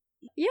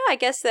 Yeah, I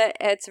guess that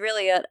it's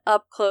really an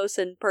up-close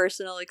and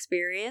personal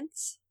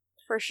experience,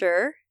 for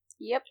sure.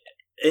 Yep.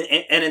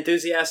 An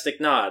enthusiastic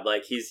nod,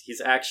 like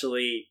he's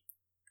actually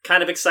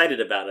kind of excited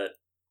about it.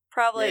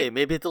 Probably. Hey,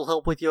 maybe it'll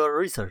help with your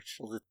research.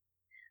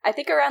 I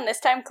think around this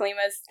time,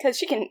 Kalima's, because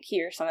she can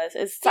hear some of this,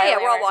 is Yeah,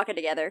 silently we're all around- walking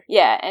together.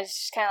 Yeah, and it's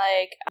just kind of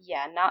like,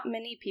 yeah, not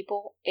many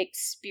people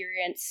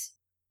experience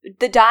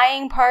the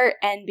dying part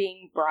and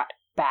being brought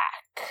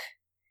back.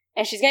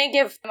 And she's going to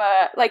give him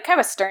a, like, kind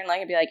of a stern look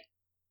and be like,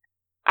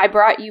 I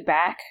brought you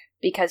back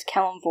because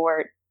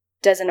Kellamvort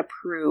doesn't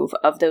approve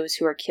of those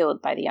who are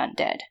killed by the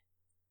undead.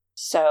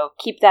 So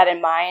keep that in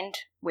mind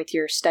with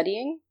your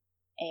studying,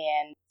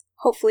 and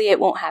hopefully it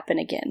won't happen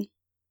again.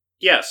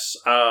 Yes,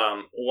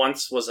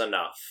 once was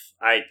enough.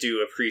 I do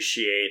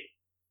appreciate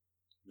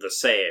the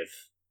save,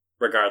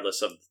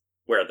 regardless of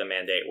where the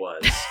mandate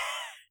was.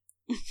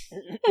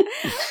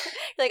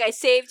 Like, I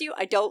saved you,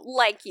 I don't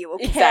like you,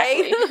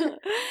 okay? Exactly.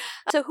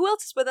 So who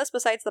else is with us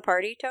besides the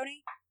party,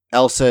 Tony?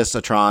 Elsis,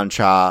 Atron,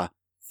 Cha,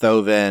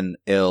 Thovin,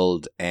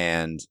 Ild,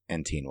 and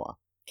Tinwa.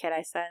 Can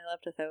I sign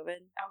up to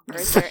Thovin?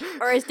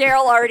 Oh, Or is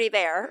Daryl already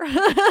there?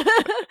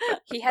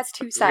 he has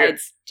two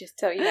sides, just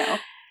so you know.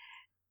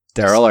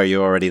 Daryl, are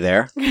you already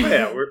there? Oh,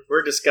 yeah,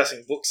 we're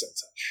discussing books and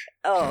such.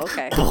 Oh,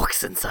 okay.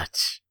 Books and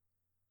such.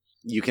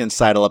 You can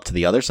sidle up to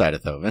the other side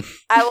of Thovin.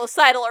 I will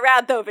sidle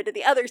around Thovin to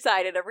the other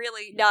side in a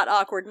really not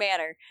awkward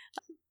manner.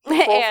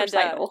 Roll for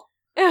sidle.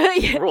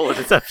 Yeah, Roll a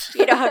deception.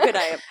 you know how good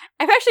I am.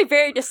 I'm actually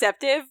very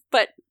deceptive,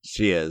 but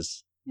She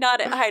is. not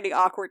at hiding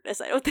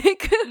awkwardness, I don't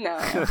think. No.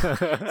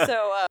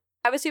 So,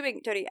 I'm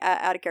assuming, Tony,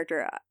 out of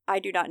character, I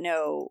do not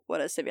know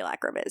what a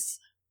simulacrum is.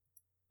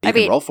 You I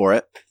can mean- roll for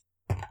it.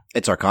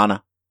 It's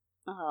Arcana.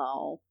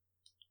 Oh.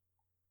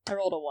 I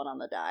rolled a 1 on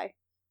the die.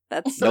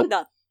 That's Nope.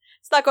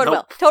 it's not going Nope.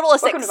 well. Total of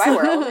 6. Welcome to my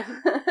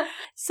world.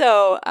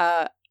 So,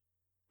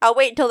 I'll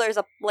wait until there's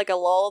a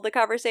lull in the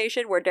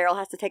conversation where Daryl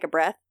has to take a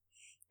breath.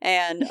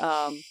 And,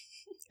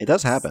 It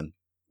does happen.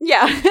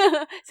 yeah,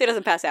 so he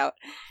doesn't pass out.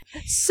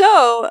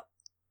 So,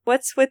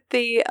 what's with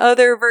the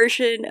other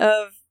version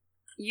of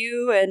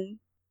you and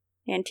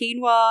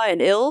Tinwa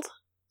and Ild?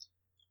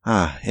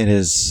 It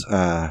is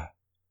a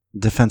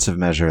defensive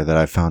measure that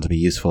I've found to be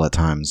useful at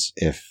times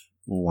if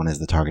one is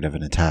the target of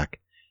an attack.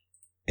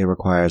 It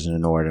requires an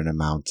inordinate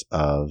amount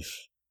of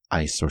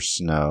ice or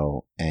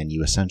snow, and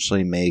you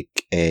essentially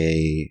make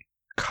a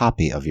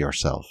copy of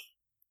yourself.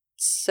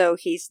 So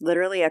he's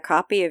literally a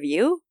copy of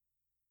you?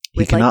 He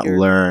With, like, cannot your-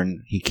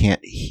 learn, he can't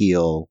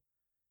heal.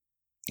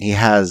 He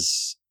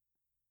has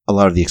a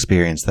lot of the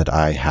experience that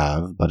I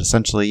have, but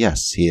essentially,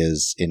 yes, he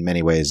is in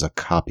many ways a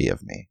copy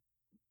of me.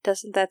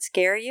 Doesn't that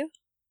scare you?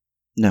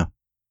 No.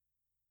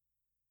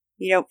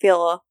 You don't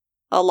feel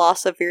a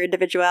loss of your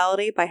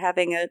individuality by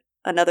having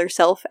another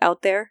self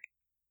out there?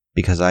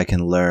 Because I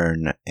can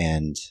learn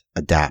and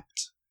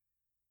adapt.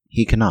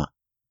 He cannot.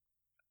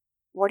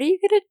 what are you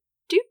gonna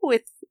do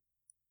with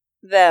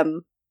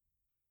them?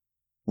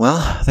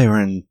 Well, they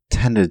were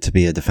intended to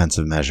be a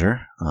defensive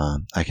measure.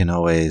 I can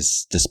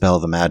always dispel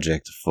the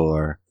magic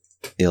for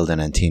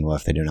Ilden and Tinwa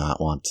if they do not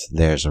want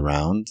theirs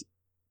around.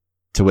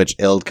 To which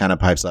Ild kind of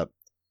pipes up,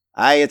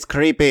 "Aye, it's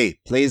creepy.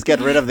 Please get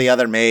rid of the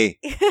other me."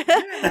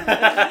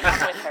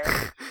 I'm with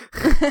her.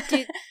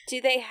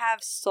 do they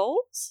have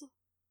souls?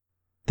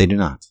 They do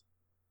not.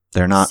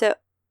 They're not So,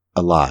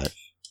 alive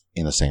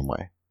in the same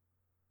way.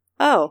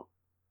 oh,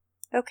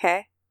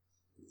 okay.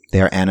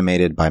 They are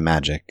animated by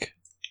magic,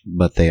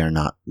 but they are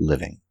not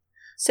living.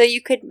 So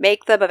you could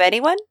make them of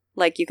anyone?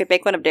 Like you could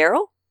make one of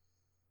Daryl?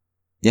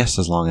 Yes,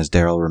 as long as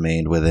Daryl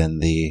remained within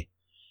the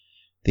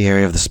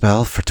area of the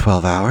spell for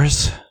 12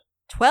 hours.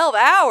 12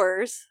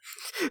 hours?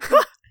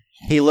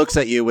 He looks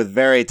at you with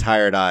very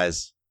tired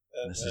eyes.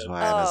 This is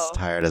why I'm as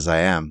tired as I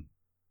am.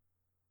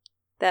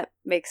 That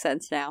makes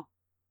sense now.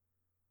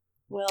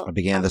 Well, I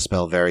began the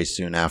spell very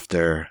soon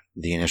after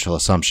the initial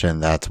assumption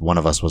that one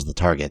of us was the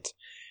target.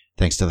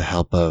 Thanks to the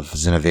help of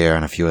Zinavir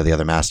and a few of the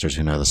other masters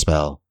who know the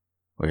spell,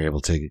 we were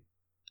able to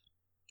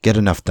get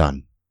enough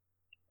done.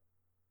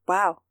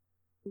 Wow.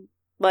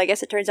 Well, I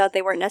guess it turns out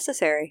they weren't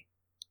necessary.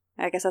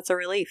 I guess that's a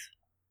relief.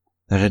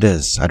 That it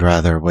is. I'd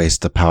rather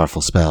waste a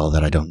powerful spell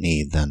that I don't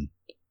need than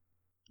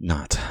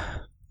not.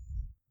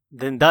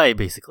 Then die,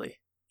 basically.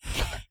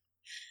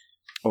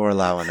 Or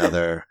allow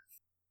another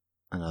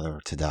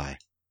to die.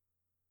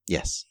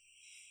 Yes.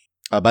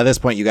 By this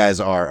point, you guys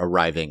are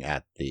arriving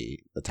at the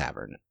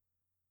tavern.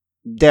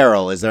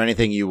 Daryl, is there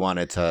anything you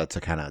wanted to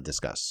kind of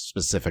discuss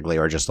specifically,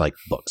 or just like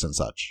books and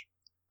such?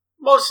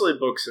 Mostly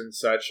books and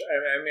such.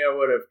 I mean, I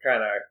would have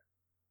kind of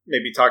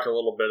maybe talked a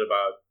little bit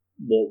about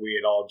what we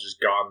had all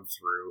just gone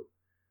through.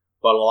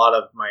 But a lot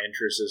of my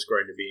interest is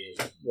going to be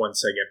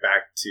once I get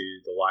back to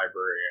the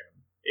library and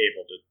I'm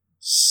able to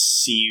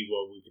see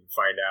what we can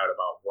find out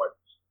about what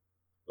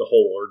the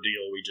whole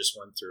ordeal we just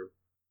went through.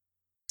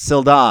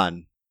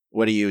 Sildon,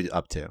 what are you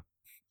up to?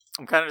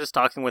 I'm kind of just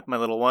talking with my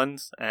little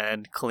ones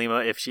and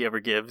Kalima if she ever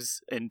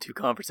gives into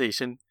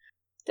conversation.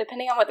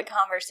 Depending on what the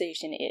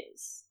conversation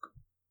is.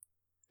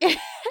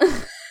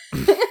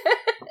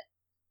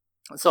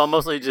 So I'm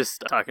mostly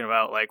just talking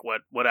about like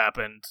what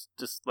happened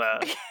just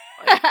like,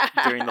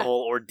 during the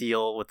whole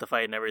ordeal with the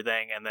fight and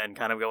everything, and then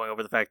kind of going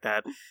over the fact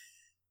that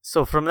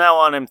so from now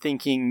on I'm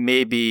thinking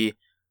maybe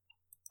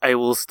I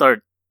will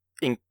start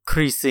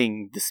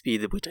increasing the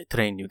speed at which I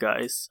train you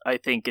guys. I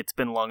think it's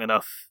been long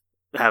enough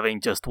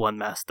having just one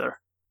master.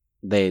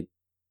 They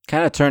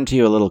kind of turn to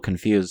you a little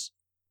confused.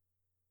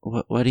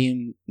 What do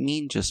you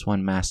mean just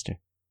one master?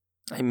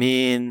 I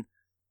mean,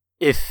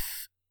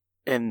 if,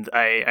 and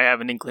I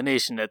have an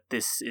inclination that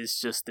this is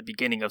just the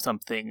beginning of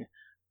something,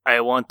 I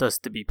want us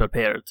to be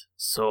prepared.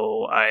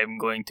 So I'm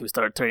going to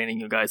start training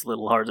you guys a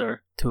little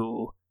harder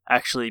to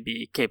actually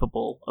be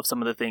capable of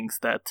some of the things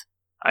that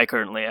I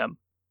currently am.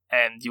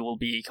 And you will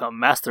become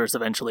masters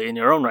eventually in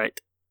your own right.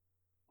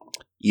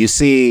 You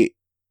see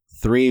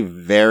 3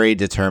 very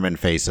determined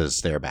faces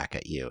stare back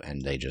at you,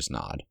 and they just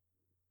nod.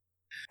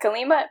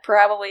 Kalima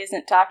probably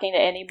isn't talking to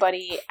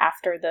anybody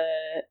after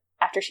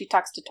she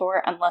talks to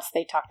Tor unless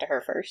they talk to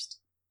her first.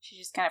 She's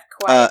just kind of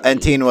quiet.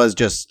 And Teen was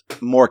just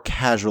more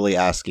casually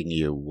asking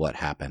you what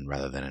happened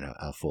rather than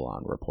a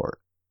full-on report.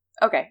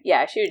 Okay,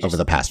 yeah, she would just over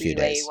the past few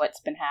relay days.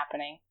 what's been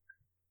happening.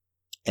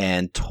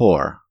 And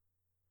Tor.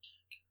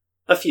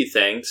 A few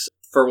things.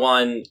 For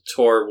one,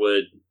 Tor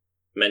would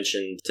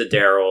mention to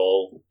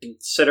Daryl,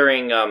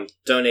 considering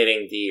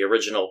donating the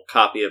original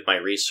copy of my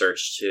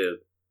research to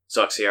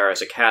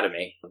Zoxiara's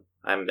Academy,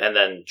 and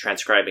then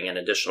transcribing an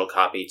additional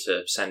copy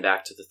to send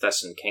back to the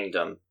Thessan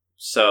Kingdom.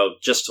 So,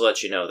 just to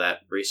let you know, that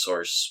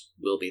resource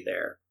will be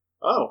there.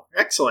 Oh,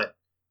 excellent.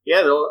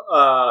 Yeah,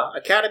 the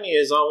Academy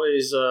is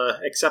always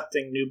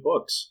accepting new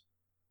books.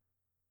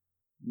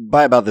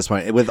 By about this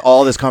point, with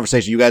all this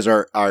conversation, you guys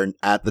are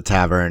at the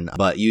tavern,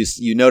 but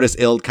you notice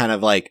Ild kind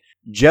of like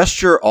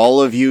gesture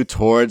all of you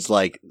towards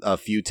like a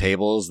few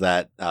tables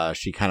that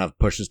she kind of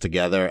pushes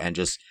together and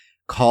just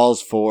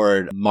calls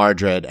forward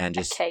Mardred and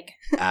just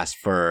asks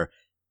for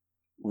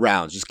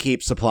rounds. Just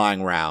keep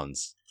supplying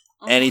rounds.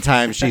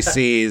 Anytime she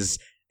sees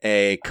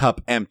a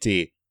cup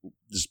empty,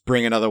 just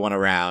bring another one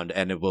around,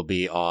 and it will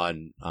be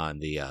on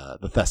the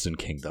Thessan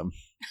Kingdom.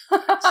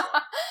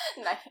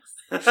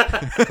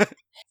 Nice.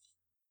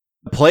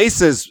 The place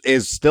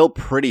is still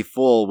pretty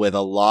full with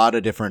a lot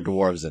of different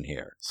dwarves in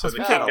here. So the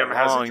It's kingdom been a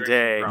has a long drinking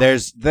day. problem.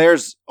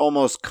 There's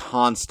almost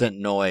constant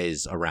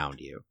noise around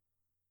you.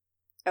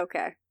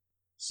 Okay.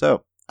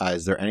 So,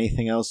 is there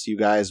anything else you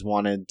guys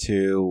wanted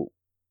to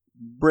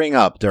bring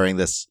up during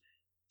this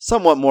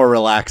somewhat more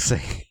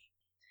relaxing?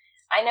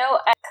 I know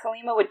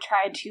Kalima would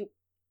try to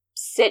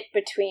sit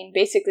between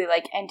basically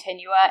like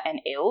Antenua and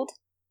Ild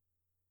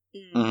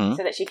Mm-hmm.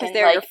 so that she Because can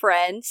they're like your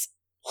friends.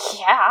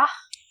 yeah.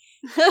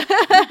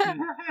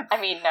 I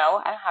mean,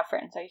 no, I don't have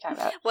friends. What are you talking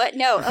about? What?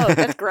 No. Oh,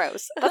 that's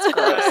gross. That's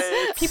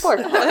gross. People are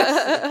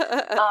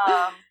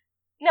gross.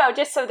 No,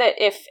 just so that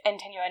if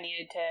Antenua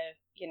needed to,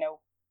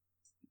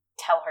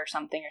 tell her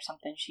something or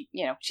something,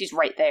 she's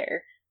right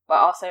there. but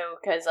also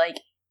because, like,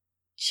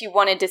 she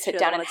wanted to sit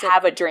down and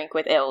have a drink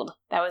with Ild.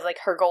 That was, like,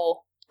 her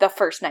goal the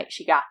first night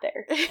she got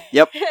there.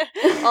 Yep.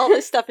 All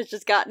this stuff has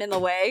just gotten in the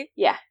way.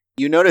 Yeah.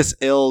 You notice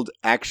Ild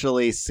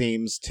actually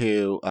seems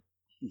to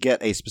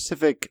get a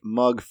specific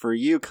mug for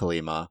you,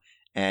 Kalima,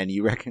 and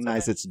you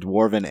recognize it's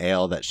dwarven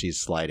ale that she's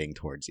sliding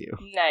towards you.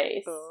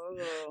 Nice. Oh.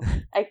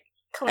 I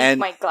clink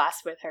my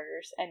glass with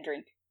hers and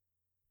drink.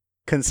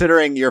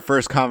 Considering your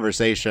first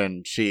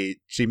conversation, she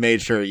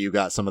made sure you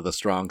got some of the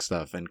strong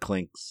stuff and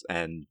clinks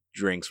and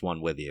drinks one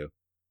with you.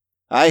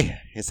 Aye,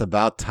 it's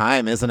about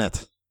time, isn't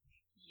it?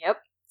 Yep.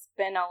 It's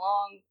been a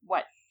long,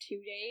 2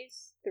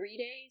 days? 3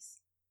 days?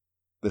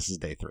 This is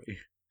day 3.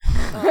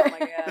 Oh my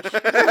gosh.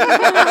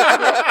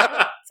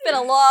 It's been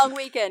a long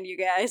weekend, you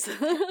guys.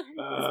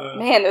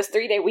 Man, those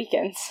 3-day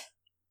weekends.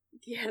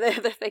 Yeah,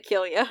 they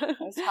kill you.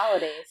 Those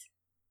holidays.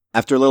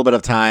 After a little bit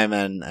of time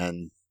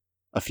and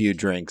a few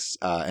drinks,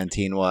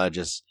 Antinua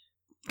just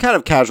kind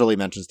of casually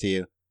mentions to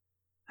you,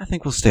 I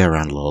think we'll stay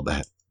around a little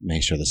bit,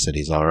 make sure the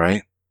city's all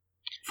right.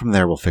 From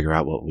there, we'll figure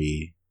out what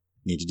we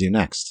need to do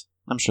next.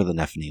 I'm sure the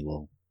Nephany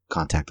will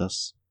contact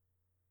us.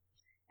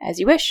 As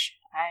you wish.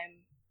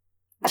 I'm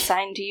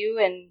assigned to you,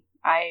 and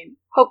I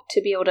hope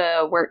to be able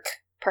to work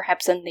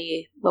perhaps in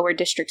the lower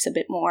districts a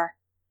bit more.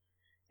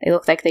 They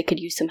look like they could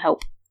use some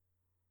help.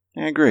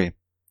 I agree.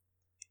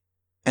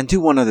 And do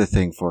one other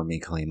thing for me,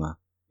 Kalima.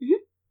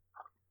 Mm-hmm.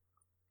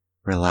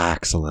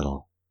 Relax a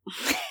little.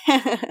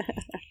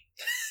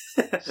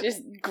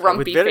 Just I grumpy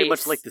would very face.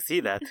 much like to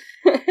see that.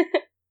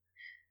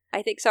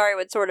 I think Sari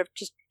would sort of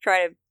just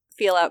try to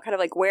feel out kind of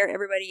like where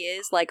everybody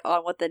is, like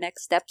on what the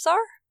next steps are.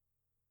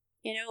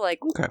 You know, like,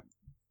 Okay.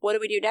 What do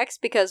we do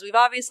next? Because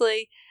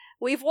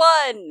we've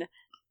won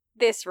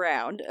this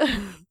round.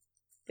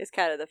 Is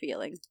kind of the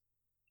feeling.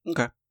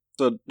 Okay.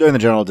 So during the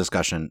general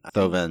discussion,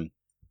 Thovin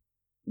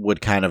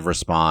would kind of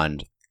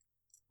respond,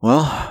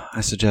 well,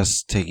 I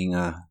suggest taking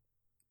a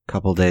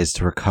couple days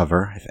to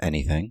recover, if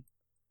anything.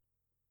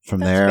 From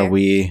That's there, fair.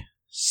 we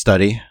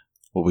study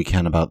what we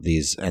can about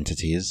these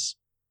entities,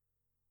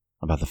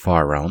 about the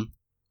Far Realm,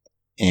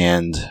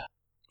 and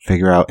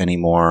figure out any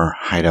more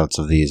hideouts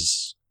of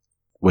these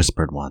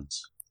whispered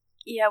ones.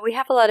 Yeah, we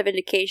have a lot of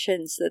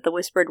indications that the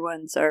Whispered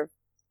Ones are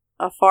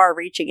a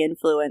far-reaching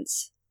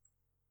influence.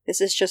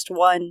 This is just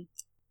one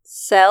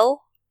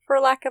cell, for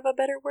lack of a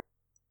better word.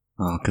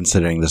 Well,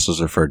 considering this was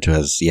referred to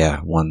as,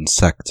 one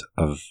sect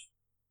of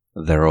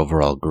their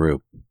overall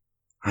group.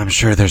 I'm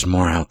sure there's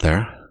more out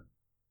there.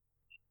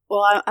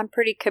 Well, I'm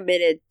pretty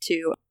committed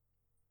to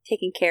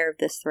taking care of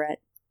this threat.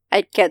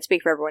 I can't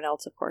speak for everyone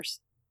else, of course.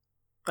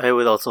 I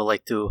would also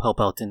like to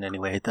help out in any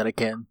way that I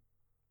can.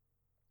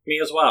 Me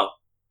as well.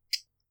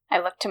 I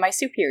look to my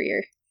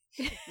superior.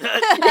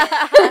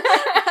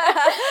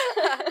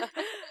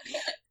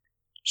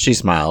 She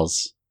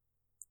smiles.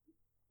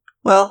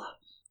 Well,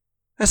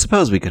 I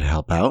suppose we could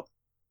help out.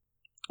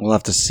 We'll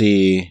have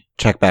to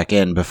check back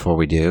in before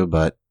we do,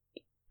 but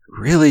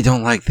really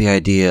don't like the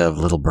idea of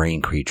little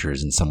brain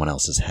creatures in someone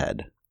else's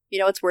head. You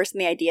know what's worse than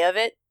the idea of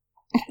it?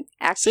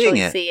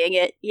 Actually seeing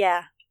it.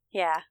 Yeah.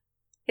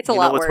 It's a You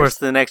lot know what's worse. worse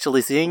than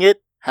actually seeing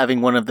it? Having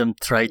one of them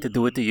try to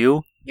do it to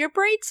you? Your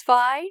brain's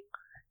fine.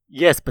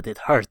 Yes, but it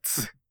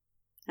hurts.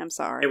 I'm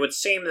sorry. It would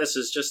seem this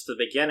is just the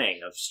beginning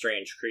of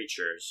strange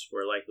creatures.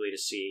 We're likely to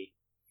see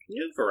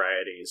new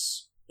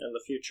varieties in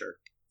the future.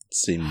 It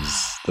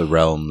seems the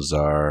realms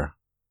are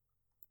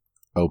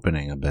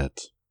opening a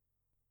bit.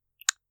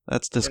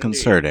 That's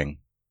disconcerting.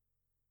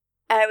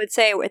 I would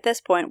say at this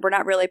point, we're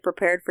not really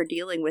prepared for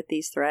dealing with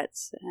these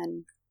threats,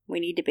 and we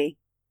need to be.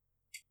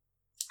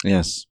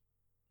 Yes.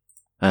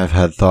 I've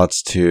had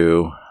thoughts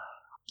to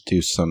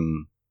do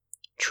some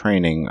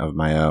training of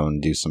my own,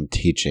 do some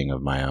teaching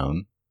of my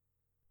own,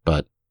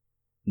 but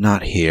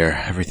not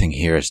here. Everything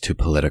here is too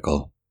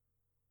political.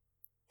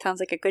 Sounds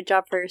like a good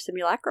job for your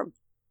simulacrum.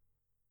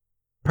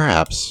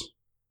 Perhaps.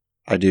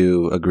 I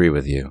do agree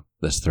with you.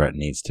 This threat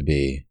needs to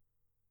be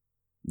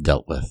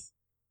dealt with.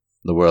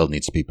 The world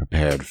needs to be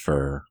prepared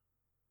for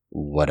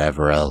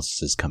whatever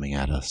else is coming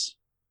at us.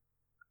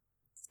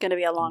 It's going to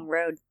be a long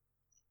road.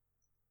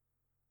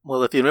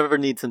 Well, if you ever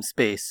need some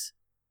space,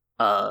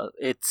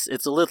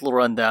 it's a little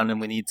rundown and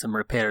we need some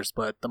repairs,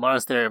 but the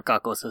Monastery of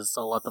Kakos has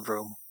a lot of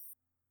room.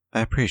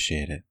 I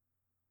appreciate it.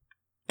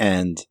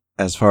 And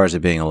as far as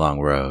it being a long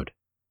road,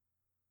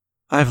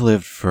 I've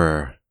lived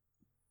for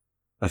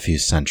a few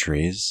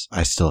centuries.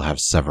 I still have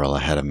several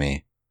ahead of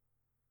me.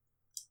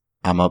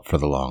 I'm up for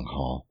the long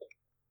haul.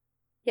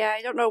 Yeah,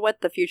 I don't know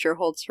what the future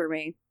holds for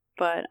me,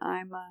 but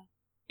I'm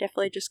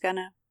definitely just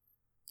gonna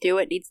do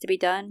what needs to be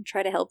done,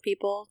 try to help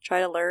people, try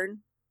to learn,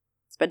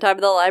 spend time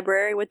in the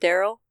library with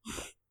Daryl.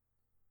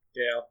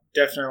 Yeah,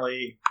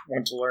 definitely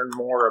want to learn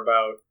more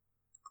about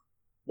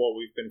what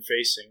we've been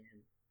facing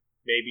and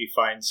maybe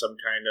find some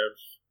kind of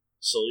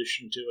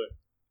solution to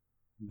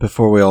it.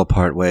 Before we all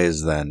part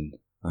ways, then,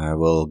 I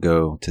will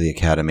go to the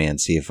academy and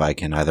see if I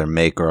can either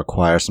make or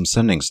acquire some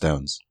sending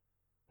stones.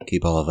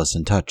 Keep all of us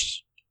in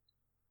touch.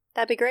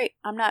 That'd be great.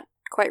 I'm not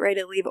quite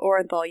ready to leave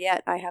Orenthal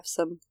yet. I have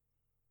some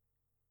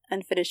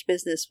unfinished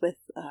business with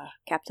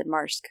Captain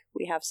Marsk.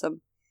 We have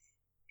some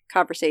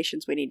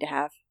conversations we need to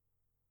have.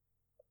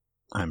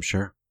 I'm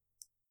sure.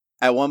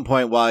 At one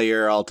point while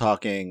you're all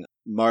talking,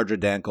 Mardra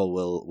Dankel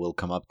will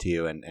come up to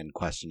you and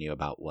question you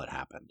about what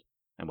happened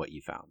and what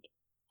you found.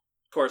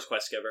 Of course,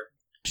 quest giver.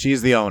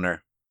 She's the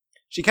owner.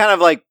 She kind of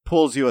like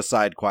pulls you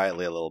aside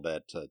quietly a little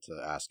bit to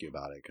ask you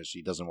about it because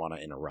she doesn't want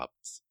to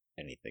interrupt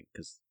anything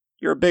because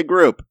you're a big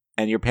group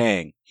and you're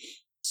paying.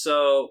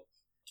 So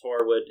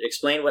Tor would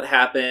explain what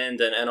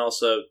happened and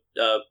also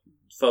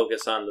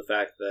focus on the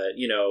fact that,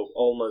 you know,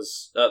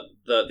 Olma's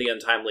the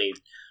untimely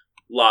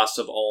loss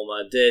of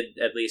Olma did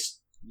at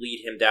least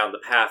lead him down the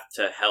path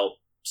to help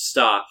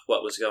stop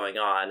what was going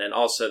on, and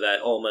also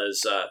that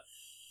Olma's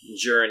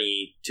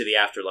journey to the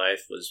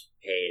afterlife was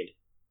paid.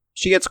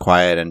 She gets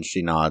quiet and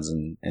she nods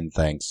and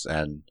thanks,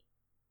 and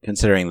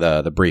considering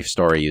the brief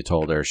story you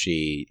told her,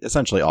 she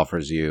essentially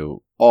offers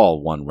you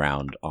all 1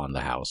 round on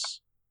the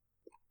house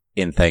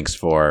in thanks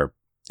for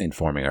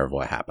informing her of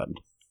what happened.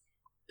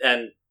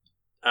 And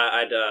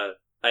I'd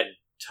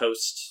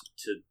toast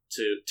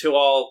to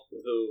all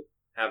who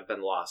have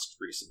been lost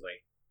recently.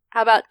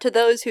 How about to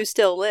those who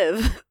still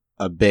live?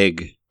 A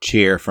big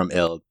cheer from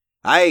Ild.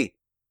 Aye!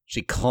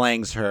 She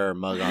clangs her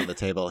mug on the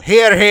table.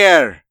 Here,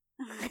 here!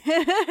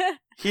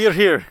 Here,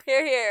 here.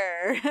 Here,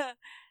 here.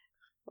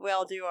 We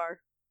all do our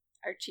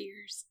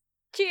cheers.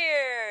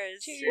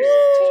 cheers. Cheers. Cheers.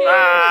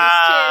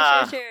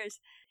 Ah. Cheers. Cheers.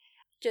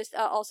 Just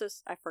also,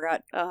 I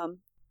forgot.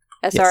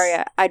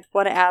 Sorry, I'd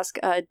want to ask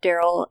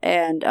Daryl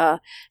and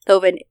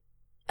Thovin.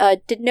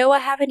 Did Noah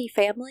have any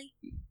family?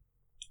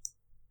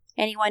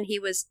 Anyone he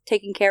was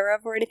taking care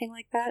of or anything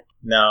like that?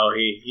 No,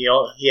 he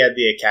had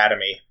the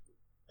academy.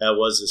 That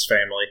was his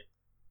family.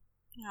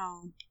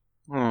 No.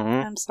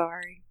 Mm-hmm. I'm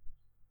sorry.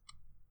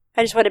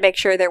 I just want to make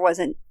sure there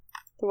wasn't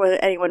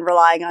anyone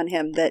relying on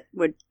him that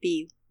would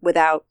be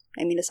without.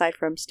 I mean, aside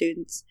from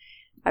students,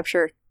 I'm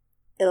sure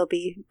it'll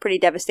be pretty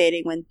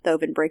devastating when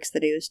Thovin breaks the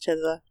news to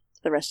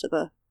the rest of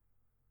the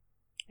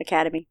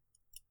academy.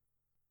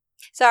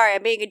 Sorry,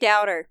 I'm being a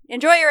downer.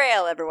 Enjoy your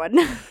ale, everyone.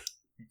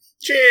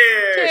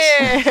 Cheers!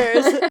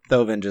 Cheers!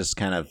 Thovin just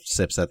kind of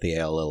sips at the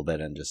ale a little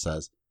bit and just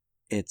says,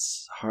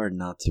 "It's hard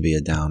not to be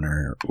a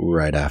downer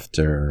right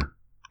after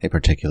a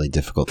particularly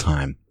difficult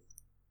time.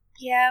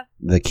 Yeah.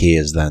 The key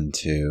is then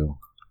to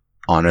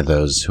honor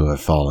those who have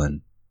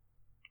fallen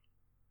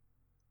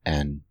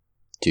and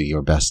do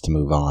your best to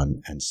move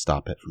on and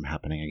stop it from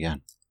happening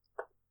again."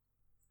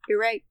 You're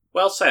right.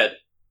 Well said.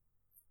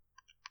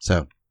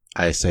 So,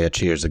 I say a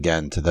cheers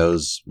again to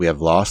those we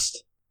have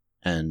lost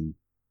and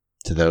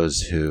to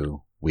those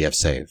who we have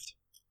saved.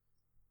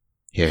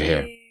 Hear,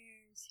 hear.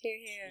 Cheers. Hear,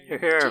 hear. Here,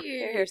 here.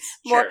 Cheers.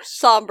 More Cheers.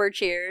 somber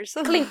cheers.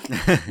 Clink.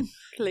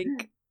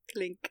 Clink.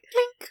 Clink.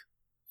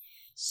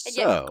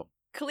 So,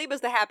 Kalima's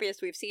the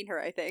happiest we've seen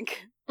her, I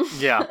think.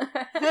 Yeah.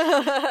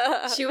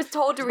 She was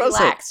told to I was about to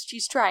say- relax.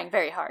 She's trying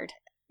very hard.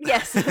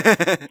 Yes.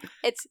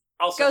 It's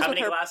Also, Goes how with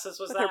many her- glasses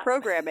was with that? her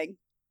programming.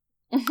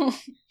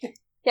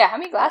 Yeah, how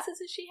many glasses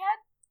has she had?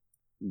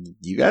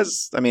 you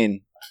guys, I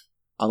mean,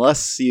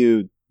 unless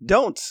you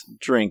don't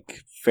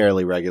drink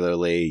fairly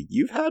regularly,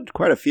 you've had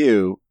quite a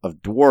few of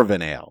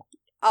Dwarven Ale.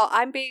 Oh,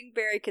 I'm being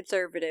very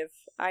conservative.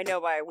 I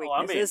know my Oh,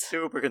 I'm being weaknesses.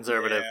 super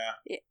conservative.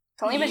 Yeah.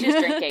 Kalima's just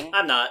drinking.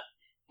 I'm not.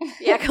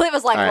 Yeah,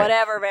 Kalima's like, All right.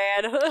 whatever,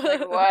 man.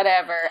 Like,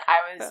 whatever.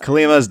 I was.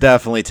 Kalima's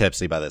definitely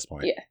tipsy by this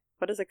point. Yeah.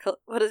 What does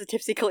a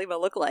tipsy Kalima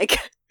look like?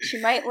 She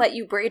might let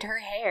you braid her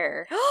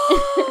hair.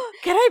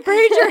 Can I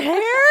braid your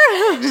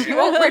hair? She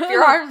won't rip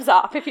your arms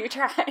off if you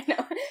try.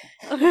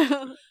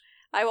 No.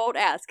 I won't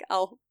ask.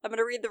 I'm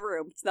gonna read the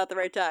room. It's not the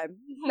right time.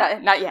 Not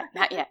yet. Not yet.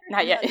 Not yet.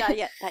 Not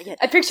yet. Not yet.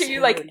 I picture you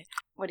like, Soon.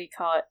 what do you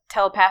call it?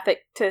 Telepathic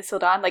to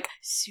Sildan, like,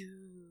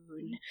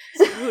 soon.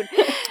 Soon.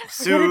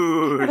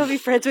 Soon. I'm gonna be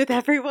friends with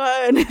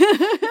everyone.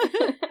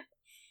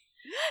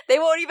 They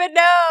won't even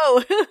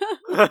know.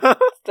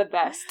 It's the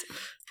best.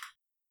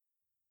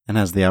 And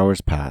as the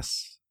hours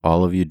pass,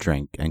 all of you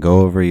drink and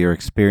go over your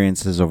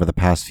experiences over the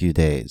past few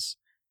days,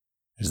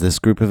 as this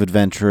group of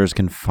adventurers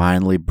can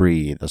finally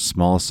breathe a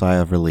small sigh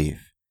of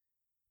relief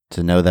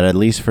to know that at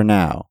least for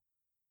now,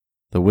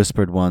 the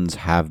Whispered Ones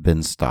have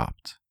been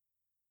stopped.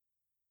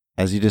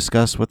 As you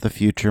discuss what the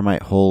future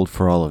might hold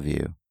for all of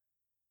you,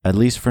 at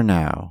least for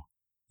now,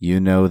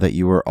 you know that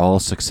you were all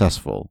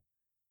successful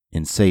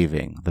in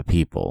saving the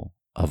people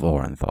of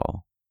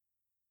Orenthal.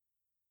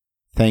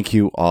 Thank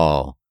you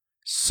all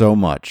so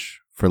much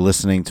for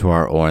listening to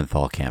our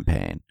Orenthal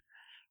campaign.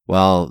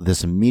 While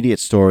this immediate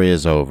story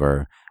is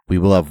over, we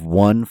will have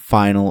one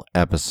final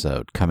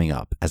episode coming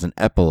up as an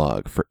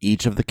epilogue for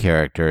each of the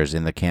characters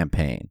in the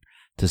campaign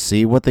to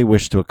see what they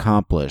wish to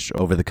accomplish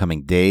over the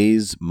coming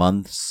days,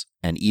 months,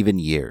 and even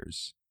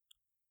years.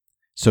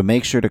 So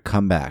make sure to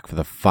come back for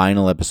the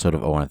final episode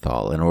of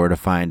Orenthal in order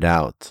to find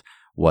out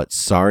what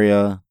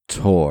Saria,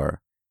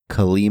 Tor,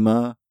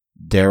 Kalima,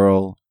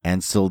 Daryl,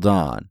 and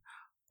Sildan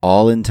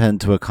all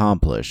intend to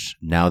accomplish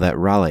now that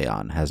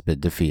Ralayan has been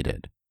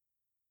defeated.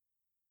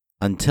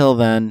 Until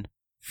then,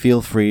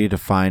 feel free to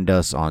find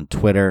us on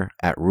Twitter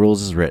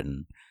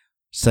 @RulesAsWritten,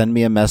 send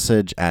me a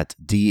message at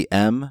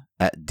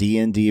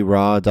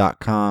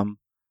dm@dndraw.com,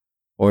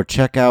 or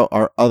check out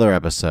our other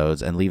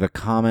episodes and leave a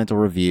comment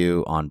or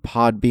review on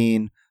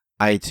Podbean,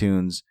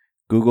 iTunes,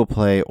 Google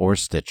Play, or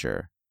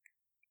Stitcher.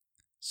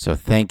 So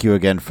thank you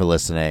again for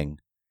listening,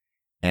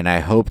 and I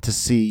hope to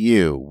see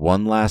you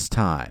one last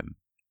time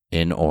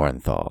in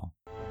Orenthal.